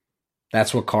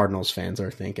that's what Cardinals fans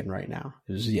are thinking right now.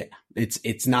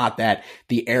 It's not that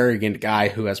the arrogant guy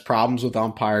who has problems with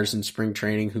umpires in spring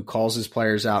training, who calls his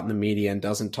players out in the media and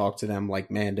doesn't talk to them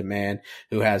like man to man,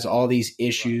 who has all these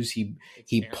issues. Right.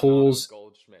 He pulls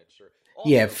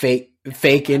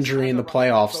fake injury in the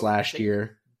playoffs last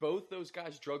year. Both those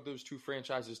guys drug those two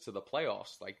franchises to the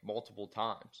playoffs like multiple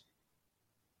times.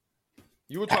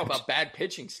 You were talking about bad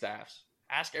pitching staffs.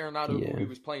 Ask Arenado who he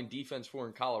was playing defense for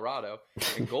in Colorado,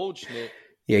 and Goldschmidt.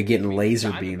 Getting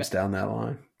laser beams down that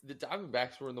line. The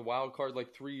Diamondbacks were in the wild card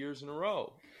like 3 years in a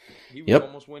row. He was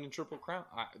almost winning Triple Crown.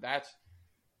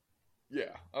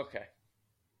 Okay,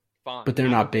 fine. But they're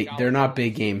not big. They're not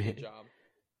big game hitters.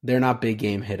 They're not big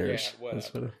game hitters.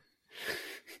 Yeah,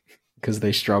 because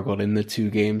they struggled in the 2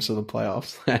 games of the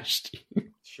playoffs last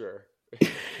year. Sure.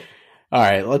 All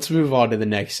right, let's move on to the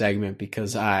next segment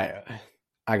because I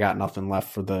got nothing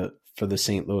left for the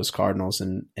St. Louis Cardinals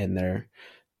and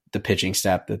the pitching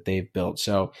staff that they've built.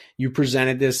 So you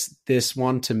presented this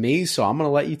one to me, so I'm going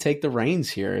to let you take the reins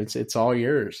here. It's all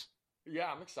yours.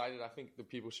 Yeah, I'm excited. I think the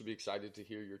people should be excited to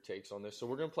hear your takes on this. So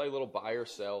we're going to play a little buy or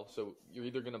sell. So you're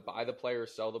either going to buy the player or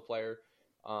sell the player.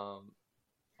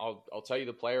 I'll tell you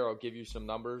the player. I'll give you some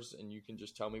numbers, and you can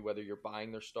just tell me whether you're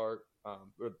buying their start,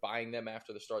 or buying them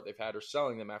after the start they've had, or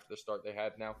selling them after the start they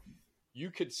had. Now,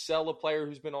 you could sell a player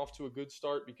who's been off to a good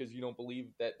start because you don't believe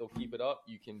that they'll keep it up.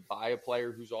 You can buy a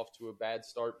player who's off to a bad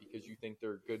start because you think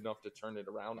they're good enough to turn it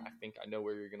around. I think I know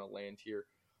where you're going to land here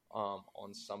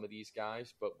on some of these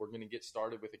guys, but we're going to get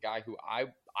started with a guy who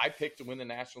I picked to win the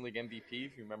National League MVP.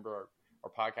 If you remember our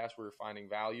podcast, we were finding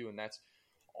value, and that's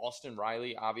Austin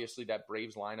Riley. Obviously, that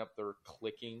Braves lineup, they're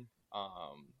clicking,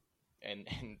 and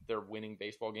they're winning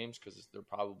baseball games because they're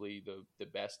probably the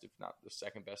best, if not the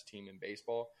second best team in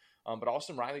baseball. But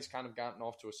Austin Riley's kind of gotten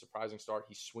off to a surprising start.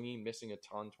 He's swinging, missing a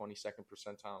ton, 22nd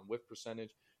percentile in whiff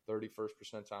percentage, 31st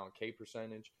percentile in K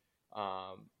percentage.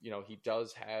 He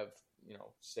does have,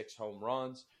 6 home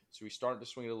runs. So he's starting to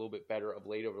swing it a little bit better of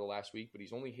late over the last week, but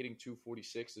he's only hitting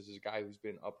 246. This is a guy who's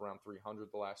been up around 300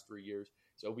 the last 3 years.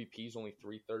 His OBP is only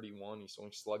 331. He's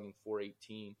only slugging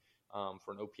 418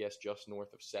 for an OPS just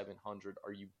north of 700.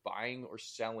 Are you buying or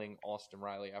selling Austin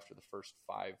Riley after the first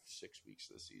 5-6 weeks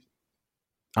of the season?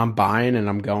 I'm buying and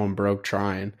I'm going broke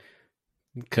trying.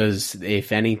 Because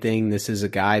if anything, this is a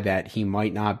guy that he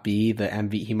might not be the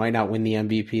MVP. He might not win the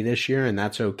MVP this year, and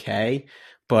that's okay.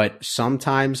 But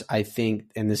sometimes I think,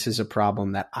 and this is a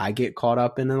problem that I get caught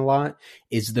up in a lot,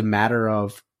 is the matter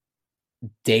of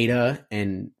data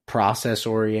and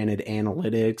process-oriented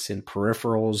analytics and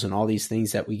peripherals and all these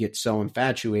things that we get so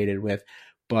infatuated with.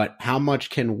 But how much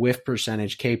can whiff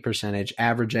percentage, K percentage,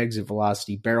 average exit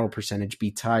velocity, barrel percentage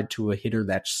be tied to a hitter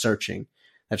that's searching,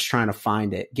 that's trying to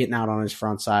find it, getting out on his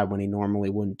front side when he normally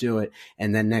wouldn't do it?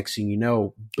 And then next thing you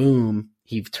know, boom,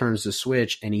 he turns the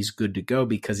switch and he's good to go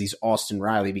because he's Austin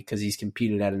Riley, because he's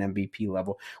competed at an MVP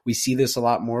level. We see this a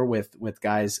lot more with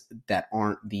guys that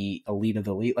aren't the elite of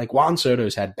the elite. Like Juan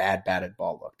Soto's had bad batted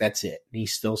ball luck. That's it. And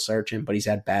he's still searching, but he's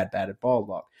had bad batted ball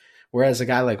luck. Whereas a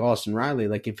guy like Austin Riley,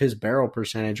 like if his barrel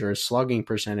percentage or his slugging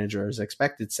percentage or his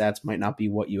expected stats might not be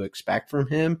what you expect from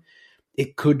him,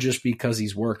 it could just be because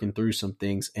he's working through some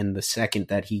things. And the second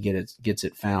that he gets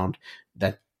it found,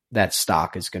 that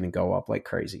stock is going to go up like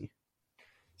crazy.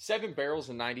 7 barrels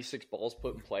and 96 balls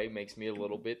put in play makes me a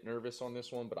little bit nervous on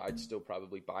this one, but I'd still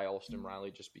probably buy Austin Riley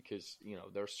just because,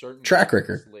 there's certain track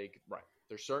record. Right.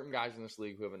 There's certain guys in this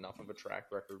league who have enough of a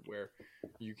track record where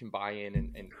you can buy in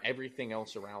and everything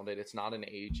else around it. It's not an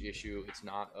age issue. It's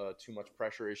not a too much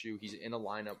pressure issue. He's in a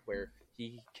lineup where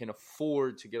he can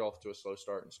afford to get off to a slow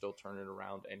start and still turn it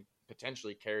around and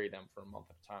potentially carry them for a month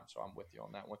at a time. So I'm with you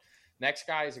on that one. Next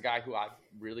guy is a guy who I've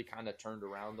really kind of turned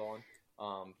around on.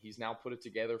 He's now put it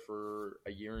together for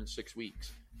a year and 6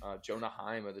 weeks. Jonah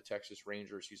Heim of the Texas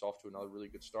Rangers, he's off to another really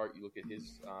good start. You look at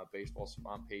his baseball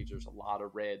savant page, there's a lot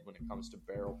of red when it comes to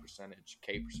barrel percentage,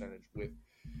 K percentage,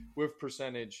 whiff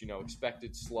percentage,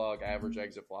 expected slug, average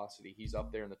exit velocity. He's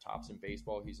up there in the tops in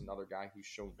baseball. He's another guy who's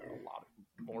shown a lot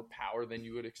more power than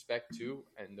you would expect to,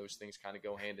 and those things kind of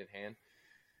go hand in hand.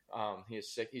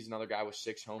 He's another guy with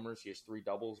 6 homers. He has 3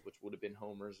 doubles, which would have been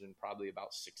homers in probably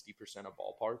about 60% of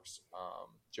ballparks.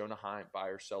 Jonah Heim, buy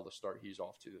or sell the start he's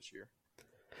off to this year.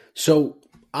 So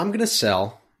I'm going to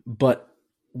sell, but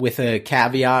with a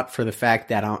caveat for the fact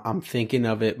that I'm thinking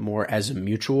of it more as a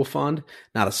mutual fund,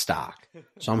 not a stock.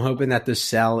 So I'm hoping that the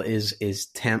sell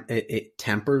it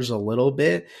tempers a little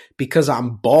bit because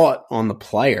I'm bought on the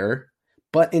player,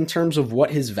 but in terms of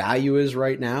what his value is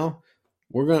right now,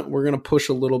 we're gonna push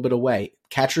a little bit away.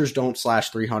 Catchers don't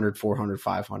slash 300, 400,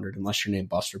 500 unless you're named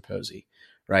Buster Posey,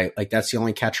 right? Like that's the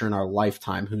only catcher in our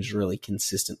lifetime who's really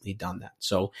consistently done that.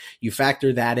 So you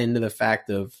factor that into the fact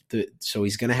of so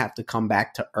he's gonna have to come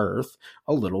back to earth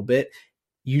a little bit.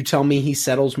 You tell me he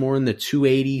settles more in the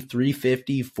 280,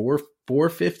 350,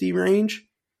 450 range.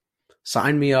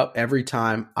 Sign me up every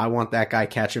time. I want that guy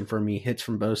catching for me, hits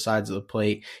from both sides of the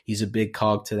plate. He's a big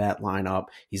cog to that lineup.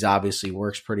 He's obviously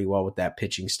works pretty well with that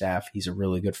pitching staff. He's a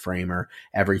really good framer,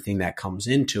 everything that comes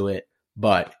into it.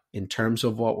 But in terms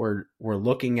of what we're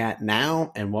looking at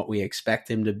now and what we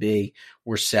expect him to be,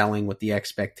 we're selling with the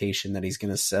expectation that he's going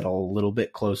to settle a little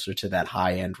bit closer to that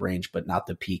high end range, but not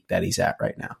the peak that he's at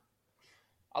right now.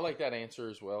 I like that answer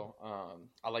as well.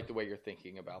 I like the way you're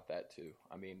thinking about that too.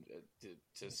 I mean,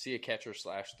 to see a catcher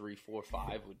slash 3, 4,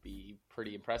 5 would be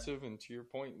pretty impressive. And to your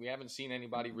point, we haven't seen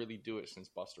anybody really do it since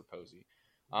Buster Posey.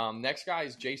 Next guy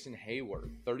is Jason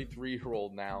Hayward,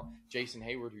 33-year-old now. Jason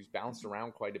Hayward, who's bounced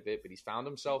around quite a bit, but he's found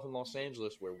himself in Los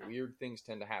Angeles where weird things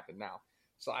tend to happen. Now,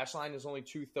 slash line is only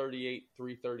 238,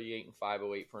 338, and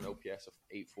 508 for an OPS of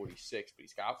 846, but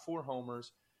he's got 4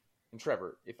 homers. And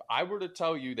Trevor, if I were to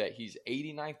tell you that he's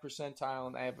 89th percentile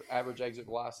in average exit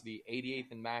velocity,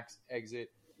 88th in max exit,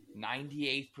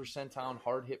 98th percentile in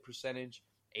hard hit percentage,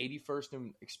 81st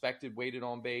in expected weighted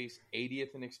on base,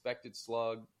 80th in expected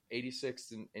slug,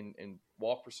 86th in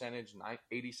walk percentage,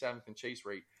 87th in chase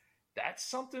rate, that's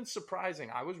something surprising.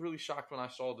 I was really shocked when I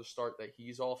saw the start that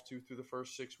he's off to through the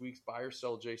first 6 weeks. Buy or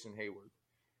sell Jason Hayward.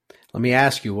 Let me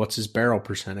ask you, what's his barrel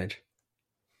percentage?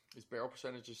 His barrel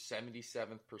percentage is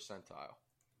 77th percentile.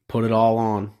 Put it all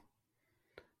on.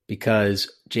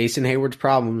 Because Jason Hayward's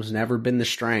problem has never been the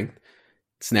strength.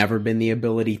 It's never been the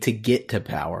ability to get to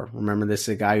power. Remember, this is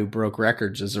a guy who broke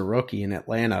records as a rookie in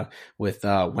Atlanta with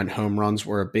when home runs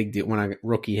were a big deal. When a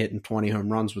rookie hitting 20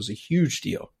 home runs was a huge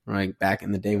deal, right? Back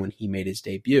in the day when he made his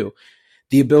debut.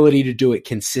 The ability to do it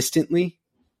consistently,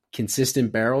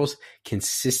 consistent barrels,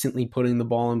 consistently putting the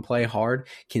ball in play hard,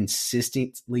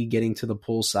 consistently getting to the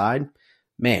pull side.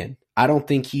 Man, I don't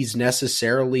think he's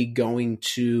necessarily going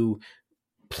to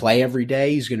play every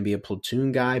day. He's going to be a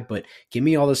platoon guy, but give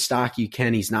me all the stock you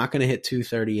can. He's not going to hit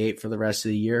 238 for the rest of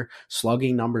the year.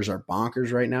 Slugging numbers are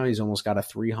bonkers right now. He's almost got a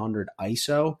 300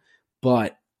 ISO,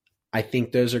 but I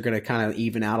think those are going to kind of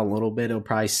even out a little bit. He'll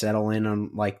probably settle in on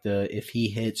like if he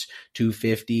hits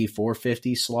 250,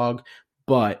 450 slug,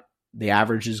 but the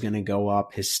average is going to go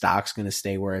up. His stock's going to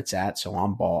stay where it's at. So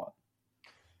I'm bought.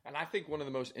 And I think one of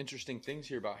the most interesting things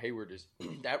here about Hayward is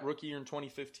that rookie year in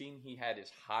 2015, he had his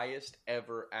highest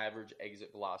ever average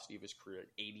exit velocity of his career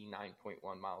at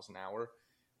 89.1 miles an hour.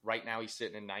 Right now, he's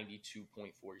sitting at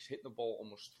 92.4. He's hitting the ball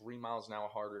almost 3 miles an hour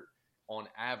harder on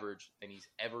average than he's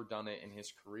ever done it in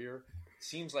his career. It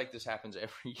seems like this happens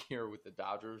every year with the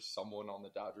Dodgers. Someone on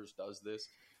the Dodgers does this.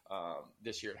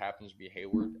 This year it happens to be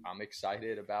Hayward. I'm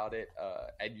excited about it.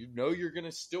 And you know you're going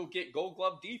to still get Gold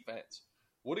Glove defense.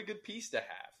 What a good piece to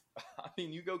have. I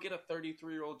mean, you go get a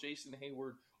 33-year-old Jason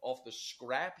Hayward off the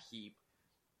scrap heap,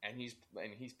 and he's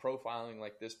profiling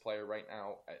like this player right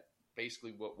now at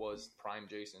basically what was prime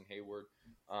Jason Hayward.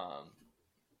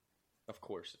 Of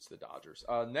course, it's the Dodgers.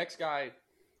 Next guy,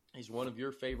 he's one of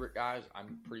your favorite guys.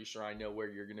 I'm pretty sure I know where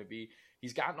you're going to be.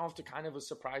 He's gotten off to kind of a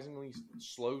surprisingly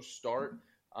slow start.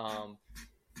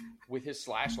 With his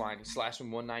slash line, he's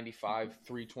slashing 195,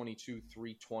 322,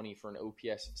 320 for an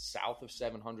OPS south of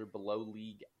 700, below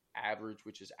league average,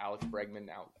 which is Alex Bregman.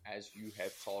 Now, as you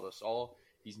have taught us all,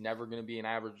 he's never going to be an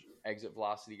average exit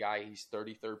velocity guy. He's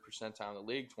 33rd percentile in the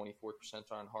league, 24th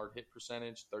percentile in hard hit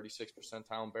percentage, 36th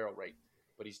percentile in barrel rate.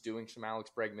 But he's doing some Alex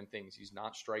Bregman things. He's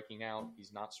not striking out.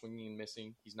 He's not swinging and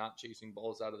missing. He's not chasing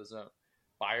balls out of the zone.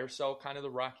 Buy or sell kind of the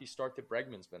rocky start that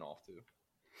Bregman's been off to.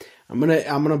 I'm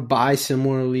gonna buy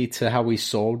similarly to how we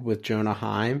sold with Jonah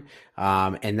Heim,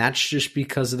 and that's just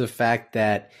because of the fact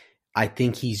that I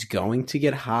think he's going to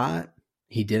get hot.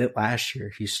 He did it last year.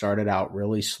 He started out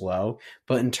really slow,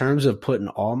 but in terms of putting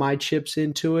all my chips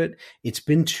into it, it's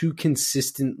been too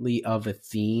consistently of a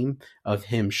theme of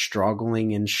him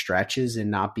struggling in stretches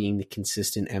and not being the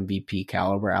consistent MVP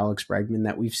caliber Alex Bregman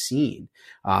that we've seen.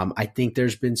 I think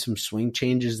there's been some swing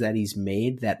changes that he's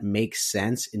made that make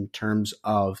sense in terms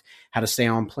of how to stay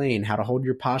on plane, how to hold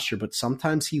your posture, but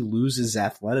sometimes he loses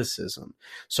athleticism.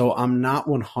 So I'm not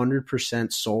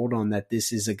 100% sold on that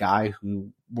this is a guy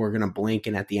who we're going to blink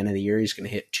and at the end of the year he's going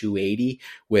to hit 280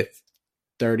 with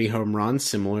 30 home runs,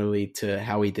 similarly to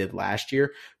how he did last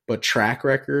year. But track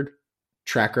record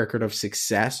of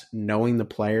success, knowing the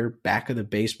player, back of the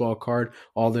baseball card,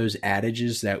 all those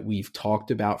adages that we've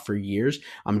talked about for years,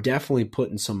 I'm definitely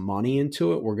putting some money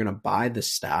into it. We're going to buy the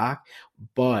stock,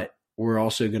 but we're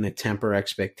also going to temper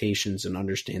expectations and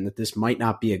understand that this might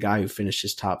not be a guy who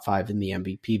finishes top 5 in the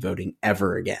MVP voting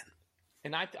ever again.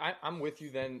 And I'm with you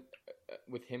then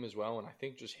with him as well. And I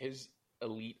think just his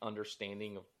elite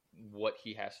understanding of what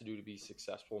he has to do to be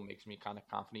successful makes me kind of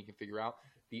confident he can figure out.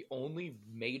 The only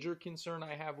major concern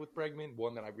I have with Bregman,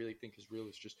 one that I really think is real,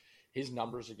 is just his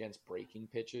numbers against breaking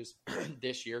pitches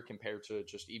this year compared to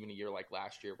just even a year like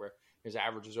last year where his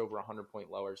average is over 100 point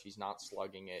lowers. He's not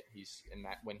slugging it. He's in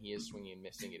that when he is swinging and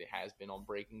missing it, it has been on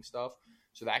breaking stuff.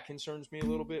 So that concerns me a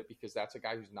little bit because that's a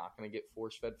guy who's not going to get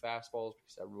force-fed fastballs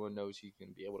because everyone knows he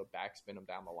can be able to backspin them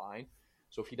down the line.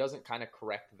 So if he doesn't kind of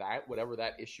correct that, whatever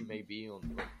that issue may be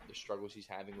on the struggles he's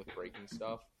having with breaking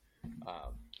stuff,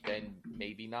 then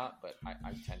maybe not. But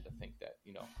I tend to think that,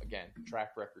 again,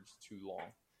 track record's too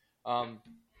long.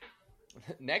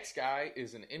 Next guy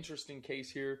is an interesting case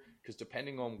here because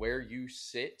depending on where you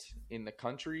sit in the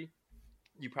country,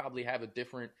 you probably have a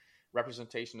different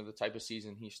representation of the type of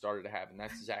season he started to have, and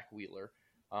that's Zach Wheeler.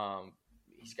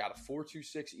 He's got a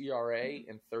 4.26 ERA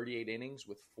in 38 innings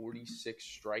with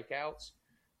 46 strikeouts.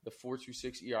 The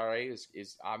 4.26 ERA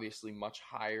is obviously much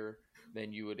higher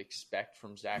than you would expect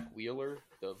from Zach Wheeler.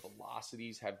 The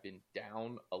velocities have been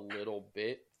down a little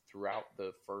bit throughout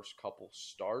the first couple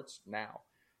starts. Now,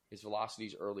 his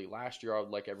velocities early last year, I would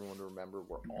like everyone to remember,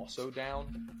 were also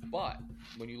down. But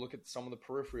when you look at some of the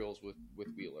peripherals with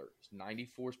Wheeler, he's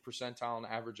 94th percentile in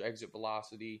average exit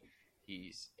velocity.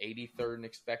 He's 83rd in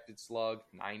expected slug,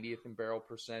 90th in barrel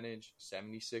percentage,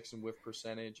 76th in whiff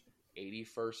percentage,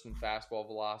 81st in fastball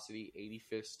velocity,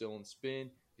 85th still in spin.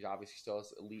 He obviously still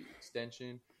has elite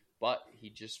extension, but he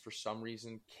just for some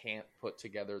reason can't put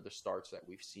together the starts that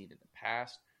we've seen in the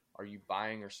past. Are you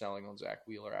buying or selling on Zach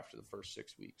Wheeler after the first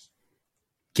 6 weeks?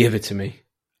 Give it to me.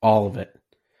 All of it.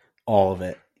 All of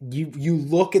it. You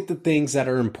look at the things that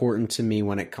are important to me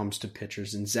when it comes to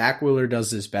pitchers, and Zach Wheeler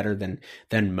does this better than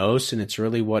most, and it's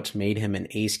really what's made him an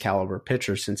ace caliber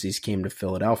pitcher since he's came to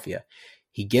Philadelphia.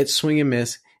 He gets swing and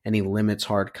miss, and he limits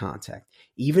hard contact.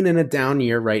 Even in a down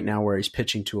year right now where he's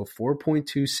pitching to a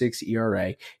 4.26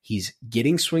 ERA, he's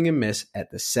getting swing and miss at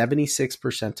the 76th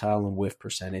percentile in whiff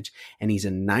percentage, and he's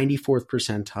a 94th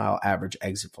percentile average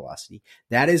exit velocity.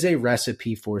 That is a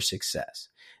recipe for success.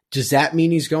 Does that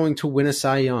mean he's going to win a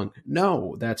Cy Young?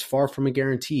 No, that's far from a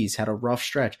guarantee. He's had a rough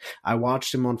stretch. I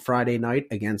watched him on Friday night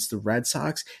against the Red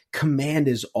Sox. Command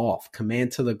is off.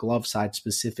 Command to the glove side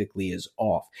specifically is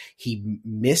off. He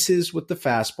misses with the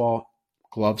fastball,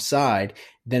 glove side,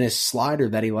 then his slider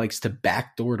that he likes to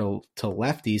backdoor to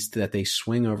lefties that they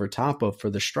swing over top of for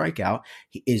the strikeout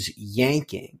is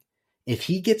yanking. If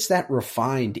he gets that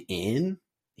refined in,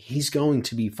 he's going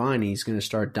to be fine. He's going to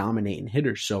start dominating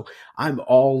hitters. So I'm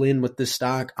all in with the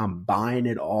stock. I'm buying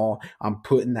it all. I'm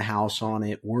putting the house on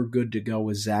it. We're good to go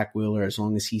with Zach Wheeler as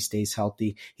long as he stays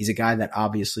healthy. He's a guy that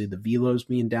obviously the velos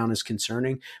being down is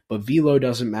concerning, but velo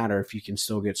doesn't matter if you can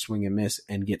still get swing and miss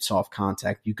and get soft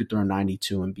contact. You could throw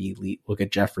 92 and be elite. Look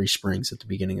at Jeffrey Springs at the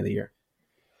beginning of the year.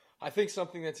 I think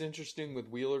something that's interesting with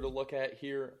Wheeler to look at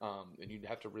here, and you'd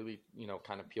have to really,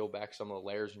 kind of peel back some of the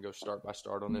layers and go start by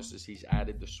start on this, is he's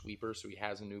added the sweeper, so he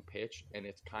has a new pitch, and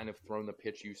it's kind of thrown the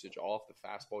pitch usage off. The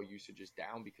fastball usage is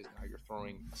down because now you're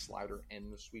throwing a slider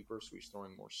and the sweeper, so he's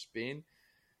throwing more spin.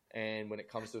 And when it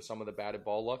comes to some of the batted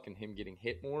ball luck and him getting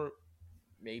hit more,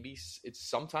 maybe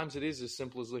sometimes it is as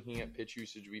simple as looking at pitch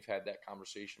usage. We've had that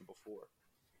conversation before.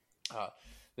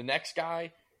 The next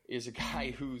guy is a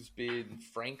guy who's been,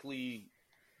 frankly,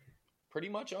 pretty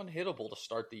much unhittable to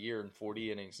start the year in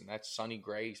 40 innings, and that's Sonny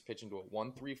Gray. He's pitching to a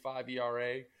 1.35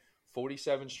 ERA,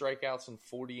 47 strikeouts in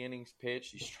 40 innings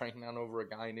pitched. He's striking out over a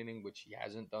guy an inning, which he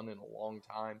hasn't done in a long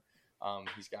time.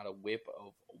 He's got a whip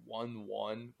of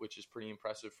 1.1, which is pretty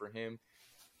impressive for him.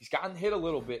 He's gotten hit a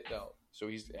little bit, though. So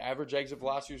his average exit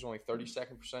velocity is only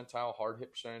 32nd percentile, hard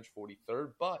hit percentage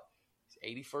 43rd, but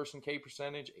 81st in K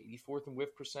percentage, 84th in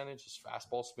whiff percentage. His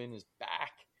fastball spin is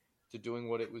back to doing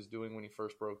what it was doing when he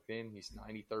first broke in. He's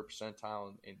 93rd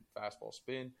percentile in fastball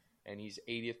spin, and he's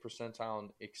 80th percentile in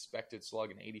expected slug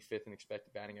and 85th in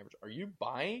expected batting average. Are you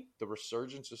buying the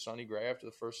resurgence of Sonny Gray after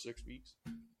the first 6 weeks?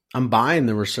 I'm buying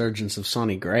the resurgence of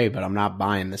Sonny Gray, but I'm not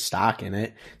buying the stock in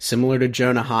it. Similar to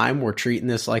Jonah Heim, we're treating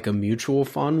this like a mutual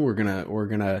fund. We're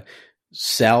gonna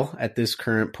sell at this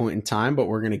current point in time, but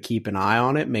we're going to keep an eye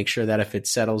on it, make sure that if it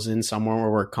settles in somewhere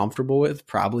where we're comfortable with,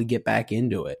 probably get back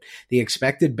into it. The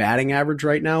expected batting average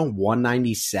right now,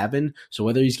 197. So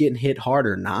whether he's getting hit hard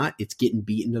or not, it's getting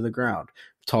beaten to the ground.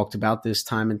 Talked about this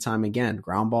time and time again.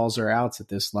 Ground balls are outs at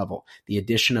this level. The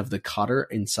addition of the cutter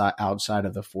outside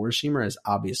of the four-seamer has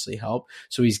obviously helped.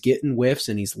 So he's getting whiffs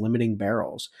and he's limiting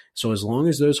barrels. So as long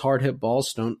as those hard hit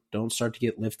balls don't start to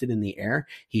get lifted in the air,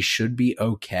 he should be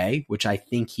okay, which I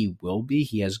think he will be.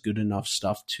 He has good enough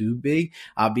stuff to be.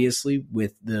 Obviously,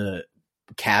 with the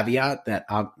caveat that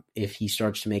if he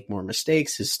starts to make more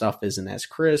mistakes, his stuff isn't as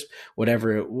crisp,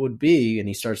 whatever it would be, and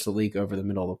he starts to leak over the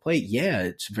middle of the plate, yeah,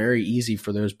 it's very easy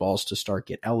for those balls to start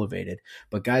get elevated.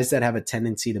 But guys that have a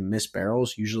tendency to miss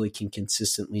barrels usually can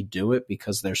consistently do it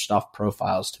because their stuff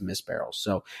profiles to miss barrels.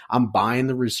 So I'm buying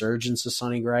the resurgence of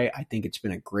Sonny Gray. I think it's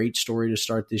been a great story to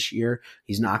start this year.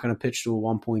 He's not going to pitch to a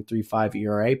 1.35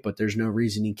 ERA, but there's no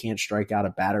reason he can't strike out a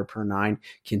batter per 9,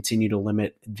 continue to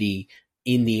limit the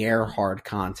in the air hard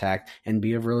contact, and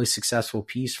be a really successful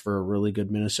piece for a really good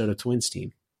Minnesota Twins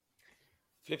team.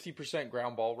 50%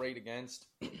 ground ball rate against,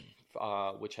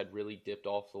 which had really dipped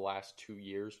off the last 2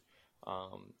 years.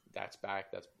 That's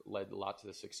back. That's led a lot to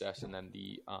the success. And then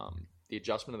the the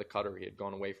adjustment of the cutter, he had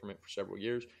gone away from it for several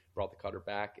years, brought the cutter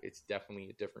back. It's definitely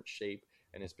a different shape,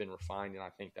 and it's been refined, and I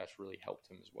think that's really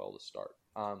helped him as well to start.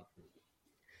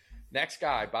 Next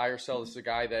guy, buy or sell. This is a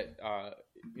guy that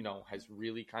has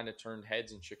really kind of turned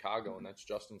heads in Chicago, and that's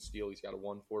Justin Steele. He's got a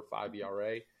 1.45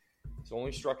 ERA. He's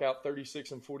only struck out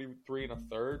 36 and 43 and a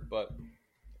third, but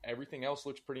everything else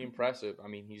looks pretty impressive. I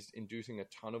mean, he's inducing a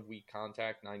ton of weak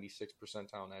contact, 96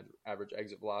 percentile in average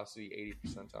exit velocity, 80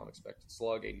 percentile in expected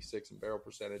slug, 86 in barrel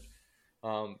percentage.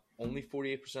 Only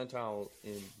 48 percentile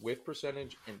in whiff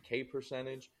percentage and K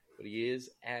percentage, but he is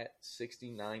at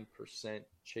 69%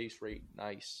 chase rate.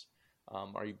 Nice.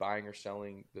 Are you buying or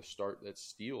selling the start that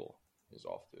Steele is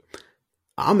off to?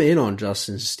 I'm in on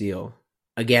Justin Steele.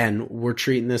 Again, we're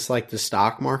treating this like the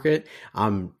stock market.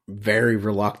 I'm very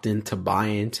reluctant to buy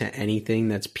into anything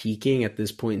that's peaking at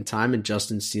this point in time, and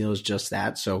Justin Steele is just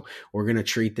that. So we're going to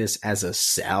treat this as a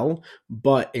sell.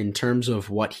 But in terms of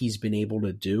what he's been able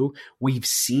to do, we've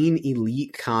seen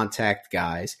elite contact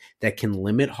guys that can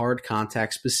limit hard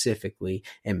contact specifically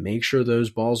and make sure those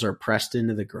balls are pressed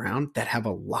into the ground that have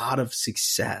a lot of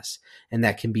success and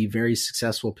that can be very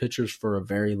successful pitchers for a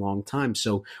very long time.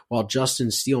 So while Justin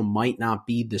Steele might not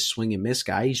be the swing and miss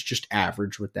guy, he's just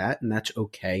average with that, and that's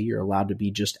okay. You're allowed to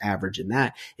be just average in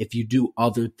that. If you do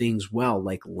other things well,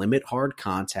 like limit hard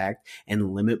contact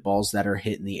and limit balls that are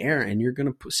hit in the air, and you're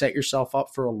going to set yourself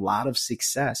up for a lot of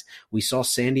success. We saw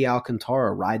Sandy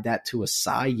Alcantara ride that to a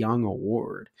Cy Young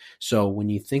award. So when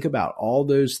you think about all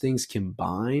those things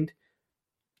combined,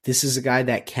 this is a guy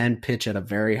that can pitch at a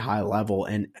very high level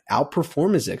and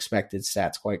outperform his expected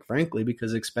stats, quite frankly,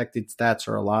 because expected stats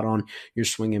are a lot on your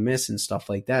swing and miss and stuff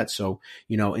like that. So,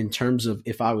 in terms of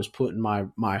if I was putting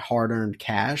my hard-earned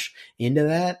cash into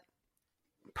that,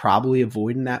 probably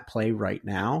avoiding that play right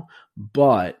now.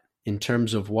 But in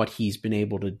terms of what he's been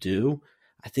able to do,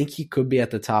 I think he could be at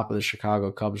the top of the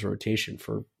Chicago Cubs rotation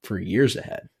for years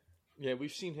ahead. Yeah,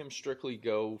 we've seen him strictly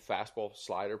go fastball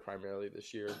slider primarily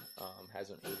this year.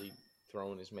 Hasn't really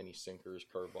thrown as many sinkers,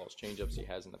 curveballs, changeups he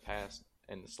has in the past.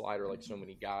 And the slider, like so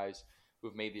many guys who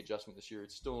have made the adjustment this year,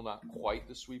 it's still not quite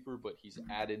the sweeper, but he's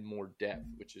added more depth,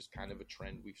 which is kind of a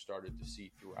trend we've started to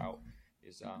see throughout,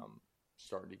 is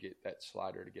starting to get that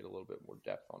slider to get a little bit more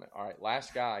depth on it. All right,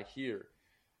 last guy here.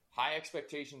 High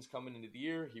expectations coming into the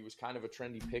year. He was kind of a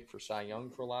trendy pick for Cy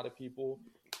Young for a lot of people.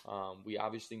 We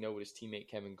obviously know what his teammate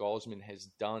Kevin Gausman has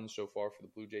done so far for the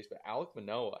Blue Jays, but Alek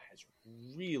Manoah has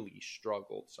really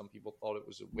struggled. Some people thought it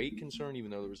was a weight concern,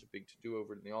 even though there was a big to-do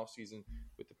over it in the offseason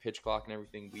with the pitch clock and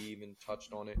everything. We even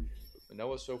touched on it. But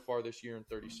Manoah so far this year in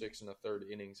 36 and a third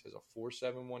innings has a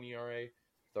 4.71 ERA,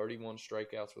 31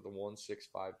 strikeouts with a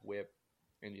 1.65 whip.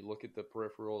 And you look at the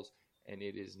peripherals, and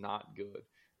it is not good.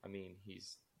 I mean,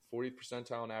 he's 40th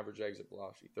percentile in average exit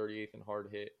velocity, 38th in hard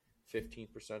hit, 15th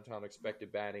percentile in expected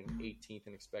batting, 18th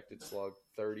in expected slug,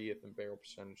 30th in barrel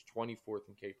percentage, 24th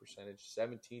in K percentage,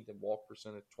 17th in walk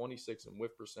percentage, 26th in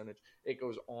whiff percentage. It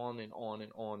goes on and on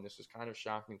and on. This is kind of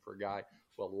shocking for a guy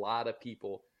who a lot of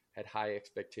people had high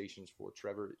expectations for.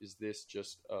 Trevor, is this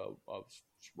just a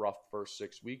rough first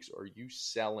 6 weeks, or are you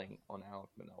selling on Alek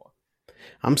Manoah?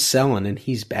 I'm selling, and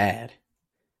he's bad.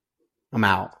 I'm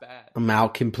out. I'm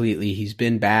out completely. He's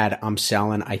been bad. I'm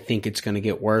selling. I think it's going to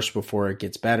get worse before it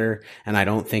gets better, and I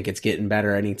don't think it's getting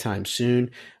better anytime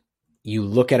soon. You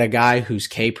look at a guy whose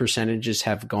K percentages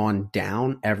have gone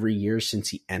down every year since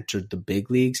he entered the big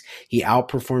leagues. He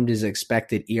outperformed his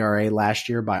expected ERA last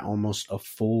year by almost a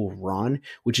full run,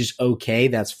 which is okay.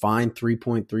 That's fine.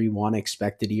 3.31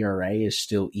 expected ERA is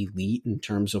still elite in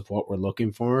terms of what we're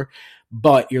looking for.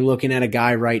 But you're looking at a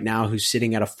guy right now who's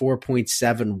sitting at a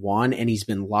 4.71, and he's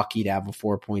been lucky to have a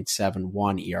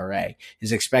 4.71 ERA.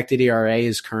 His expected ERA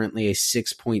is currently a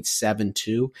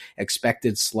 6.72,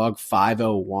 expected slug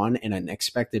 501, and an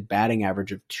expected batting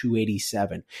average of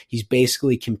 287. He's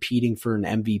basically competing for an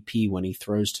MVP when he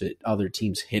throws to other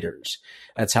teams' hitters.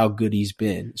 That's how good he's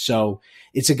been. So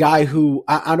it's a guy who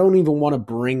I don't even want to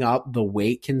bring up the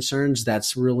weight concerns.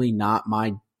 That's really not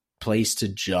my place to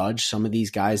judge. Some of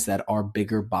these guys that are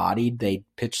bigger bodied, they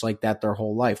pitch like that their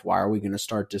whole life. Why are we going to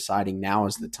start deciding now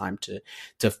is the time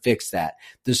to fix that?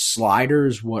 The slider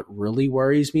is what really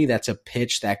worries me. That's a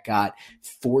pitch that got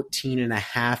 14 and a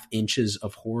half inches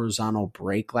of horizontal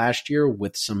break last year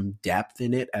with some depth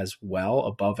in it as well,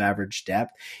 above average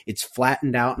depth. It's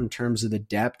flattened out in terms of the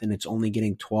depth, and it's only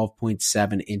getting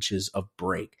 12.7 inches of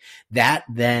break. That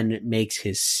then makes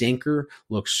his sinker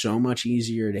look so much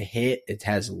easier to hit. It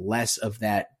has less of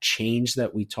that change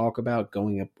that we talk about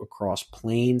going up across plane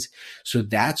lanes. So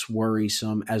that's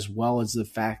worrisome, as well as the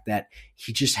fact that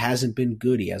he just hasn't been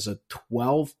good. He has a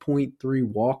 12.3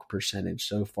 walk percentage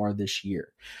so far this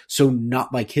year. So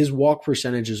not like his walk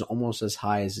percentage is almost as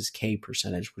high as his K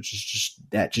percentage, which is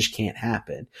that just can't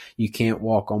happen. You can't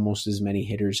walk almost as many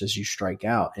hitters as you strike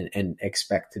out and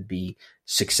expect to be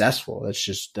successful. That's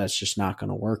just not going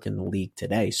to work in the league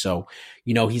today. So,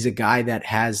 he's a guy that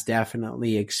has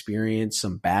definitely experienced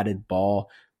some batted ball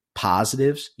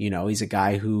positives. He's a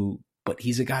guy who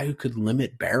could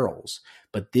limit barrels.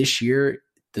 But this year,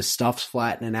 the stuff's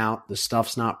flattening out. The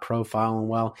stuff's not profiling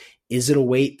well. Is it a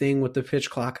weight thing with the pitch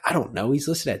clock? I don't know. He's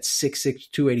listed at 6'6",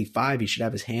 285. He should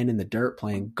have his hand in the dirt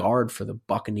playing guard for the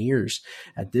Buccaneers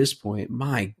at this point.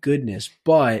 My goodness.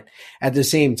 But at the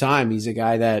same time, he's a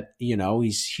guy that,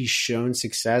 he's shown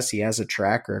success. He has a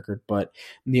track record. But,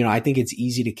 I think it's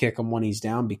easy to kick him when he's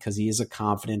down because he is a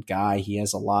confident guy. He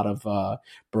has a lot of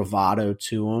bravado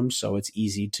to him. So it's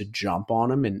easy to jump on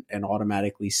him and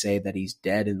automatically say that he's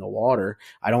dead in the water.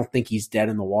 I don't think he's dead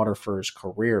in the water for his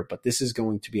career, but this is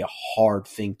going to be a hard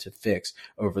thing to fix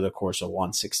over the course of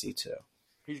 162.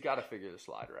 He's got to figure the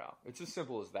slider out. It's as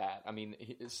simple as that. I mean,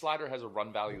 his slider has a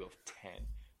run value of 10,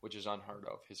 which is unheard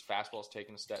of. His fastball's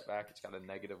taken a step back. It's got a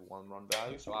 -1 run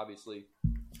value. So obviously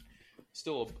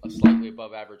still a slightly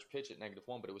above average pitch at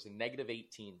 -1, but it was a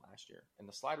 -18 last year. And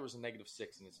the slider was a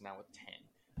 -6, and it's now a 10.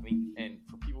 I mean, and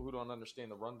for people who don't understand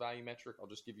the run value metric, I'll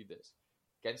just give you this.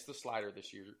 Against the slider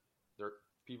this year,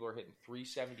 people are hitting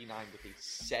 379 with a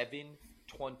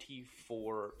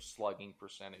 724 slugging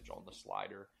percentage on the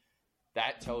slider.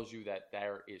 That tells you that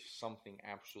there is something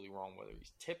absolutely wrong, whether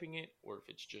he's tipping it or if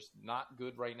it's just not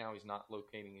good right now. He's not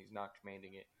locating, he's not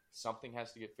commanding it. Something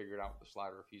has to get figured out with the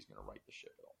slider if he's going to right the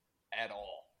ship at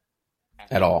all.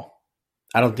 At all.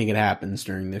 I don't think it happens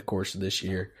during the course of this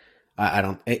year. I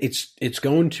don't. It's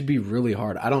going to be really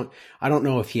hard. I don't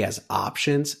know if he has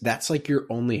options. That's like your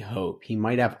only hope. He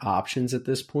might have options at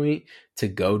this point to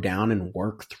go down and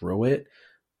work through it,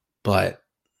 but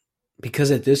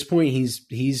because at this point he's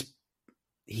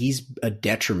a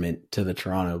detriment to the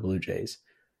Toronto Blue Jays.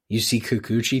 You see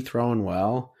Kikuchi throwing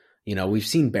well. We've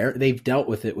seen they've dealt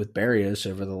with it with Barrios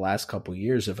over the last couple of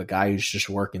years of a guy who's just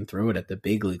working through it at the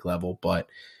big league level, but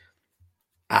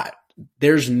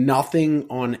there's nothing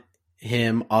on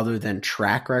him other than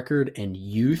track record and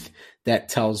youth that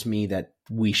tells me that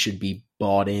we should be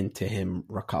bought into him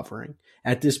recovering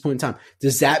at this point in time.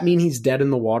 Does that mean he's dead in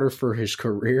the water for his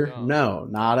career? No,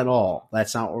 not at all.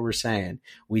 That's not what we're saying.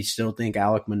 We still think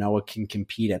Alek Manoah can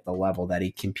compete at the level that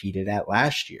he competed at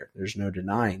last year. There's no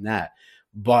denying that.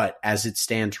 But as it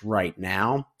stands right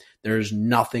now, there's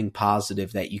nothing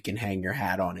positive that you can hang your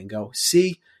hat on and go,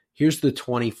 see, here's the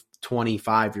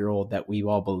 25-year-old that we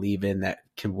all believe in that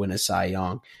can win a Cy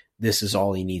Young. This is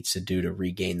all he needs to do to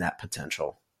regain that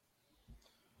potential.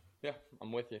 Yeah,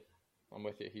 I'm with you.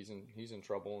 He's in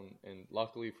trouble, and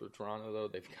luckily for Toronto, though,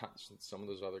 they've got some of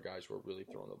those other guys who are really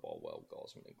throwing the ball well,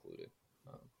 Gausman included.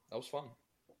 That was fun.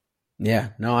 Yeah,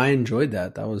 no, I enjoyed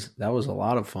that. That was a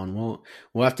lot of fun.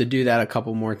 We'll have to do that a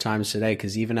couple more times today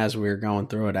because even as we were going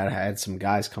through it, I had some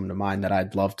guys come to mind that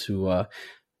I'd love to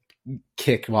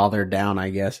kick while they're down, I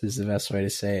guess is the best way to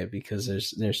say it, because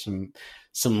there's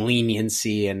some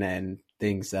leniency and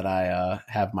things that I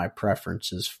have my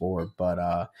preferences for.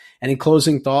 But any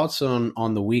closing thoughts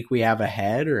on the week we have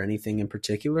ahead or anything in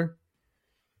particular?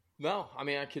 No, I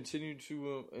mean, I continue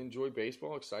to enjoy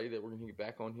baseball. Excited that we're going to get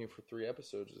back on here for 3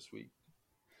 episodes this week.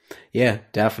 Yeah,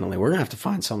 definitely. We're gonna have to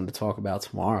find something to talk about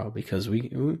tomorrow because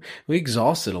we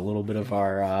exhausted a little bit of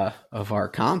our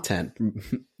content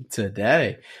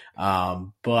today.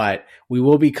 But we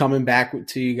will be coming back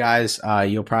to you guys.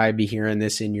 You'll probably be hearing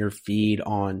this in your feed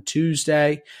on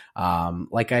Tuesday.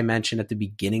 Like I mentioned at the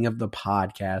beginning of the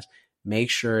podcast, make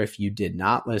sure if you did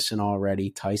not listen already,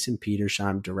 Tyson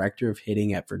Petersheim, director of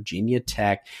hitting at Virginia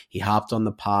Tech, he hopped on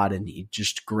the pod and he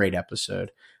just great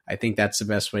episode. I think that's the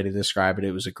best way to describe it.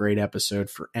 It was a great episode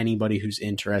for anybody who's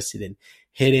interested in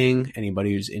hitting,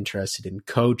 anybody who's interested in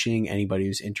coaching, anybody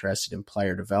who's interested in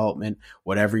player development,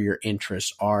 whatever your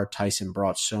interests are. Tyson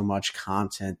brought so much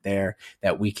content there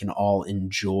that we can all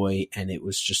enjoy. And it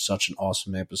was just such an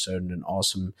awesome episode and an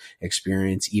awesome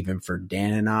experience, even for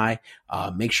Dan and I.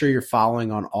 Make sure you're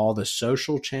following on all the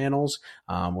social channels.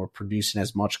 We're producing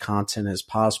as much content as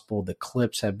possible. The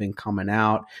clips have been coming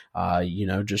out.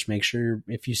 Just make sure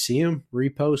if you see them,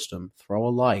 repost them, throw a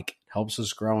like. Helps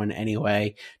us grow in any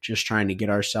way. Just trying to get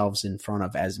ourselves in front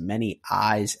of as many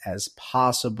eyes as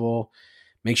possible.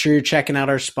 Make sure you're checking out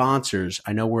our sponsors.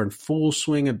 I know we're in full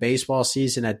swing of baseball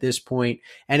season at this point.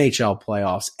 NHL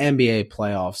playoffs, NBA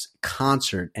playoffs,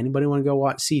 concert. Anybody want to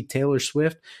go see Taylor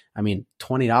Swift? I mean,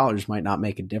 $20 might not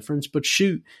make a difference, but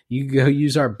shoot, you can go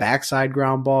use our Backside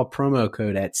Ground Ball promo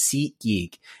code at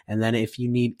SeatGeek. And then if you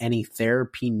need any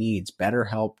therapy needs,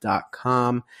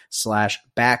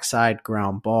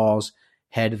 betterhelp.com/backsidegroundballs.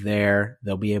 Head there.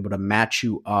 They'll be able to match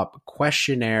you up.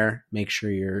 Questionnaire. Make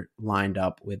sure you're lined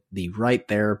up with the right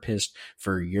therapist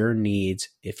for your needs.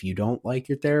 If you don't like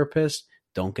your therapist,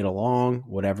 don't get along,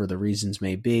 whatever the reasons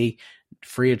may be,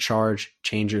 free of charge,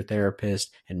 change your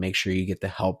therapist and make sure you get the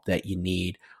help that you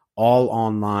need. All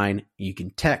online. You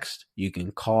can text, you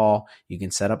can call, you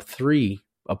can set up 3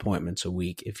 appointments a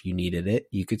week if you needed it.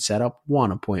 You could set up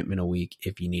 1 appointment a week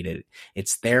if you needed it.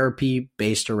 It's therapy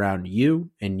based around you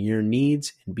and your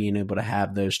needs and being able to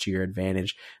have those to your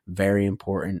advantage. Very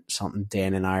important. Something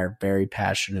Dan and I are very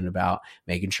passionate about,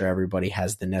 making sure everybody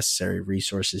has the necessary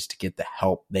resources to get the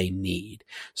help they need.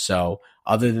 So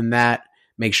other than that,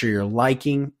 make sure you're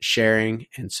liking, sharing,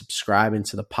 and subscribing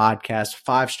to the podcast.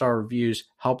 5-star reviews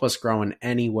help us grow in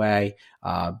any way.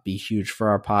 Be huge for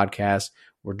our podcast.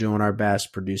 We're doing our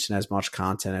best, producing as much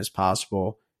content as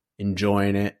possible,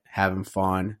 enjoying it, having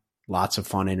fun. Lots of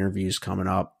fun interviews coming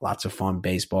up, lots of fun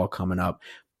baseball coming up.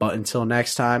 But until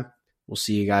next time, we'll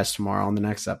see you guys tomorrow on the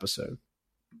next episode.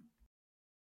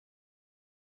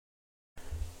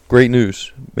 Great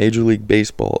news. Major League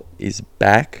Baseball is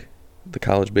back. The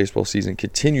college baseball season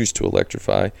continues to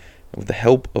electrify. And with the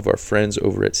help of our friends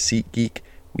over at SeatGeek,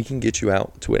 we can get you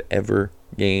out to whatever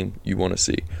game you want to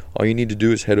see. All you need to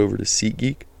do is head over to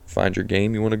SeatGeek, find your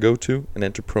game you want to go to, and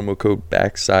enter promo code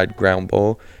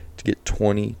BACksideGroundBall to get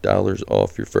 $20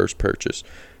 off your first purchase.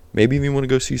 Maybe you want to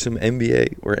go see some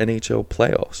NBA or NHL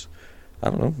playoffs. I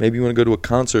don't know, maybe you want to go to a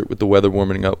concert with the weather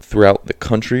warming up throughout the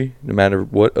country. No matter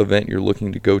what event you're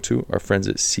looking to go to, our friends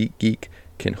at SeatGeek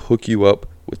can hook you up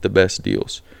with the best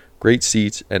deals. Great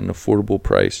seats at an affordable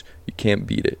price. You can't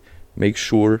beat it. Make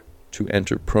sure to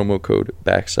enter promo code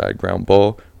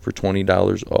BACksideGroundBall for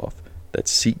 $20 off.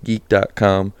 That's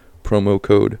SeatGeek.com, promo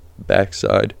code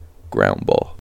BACksideGroundBall.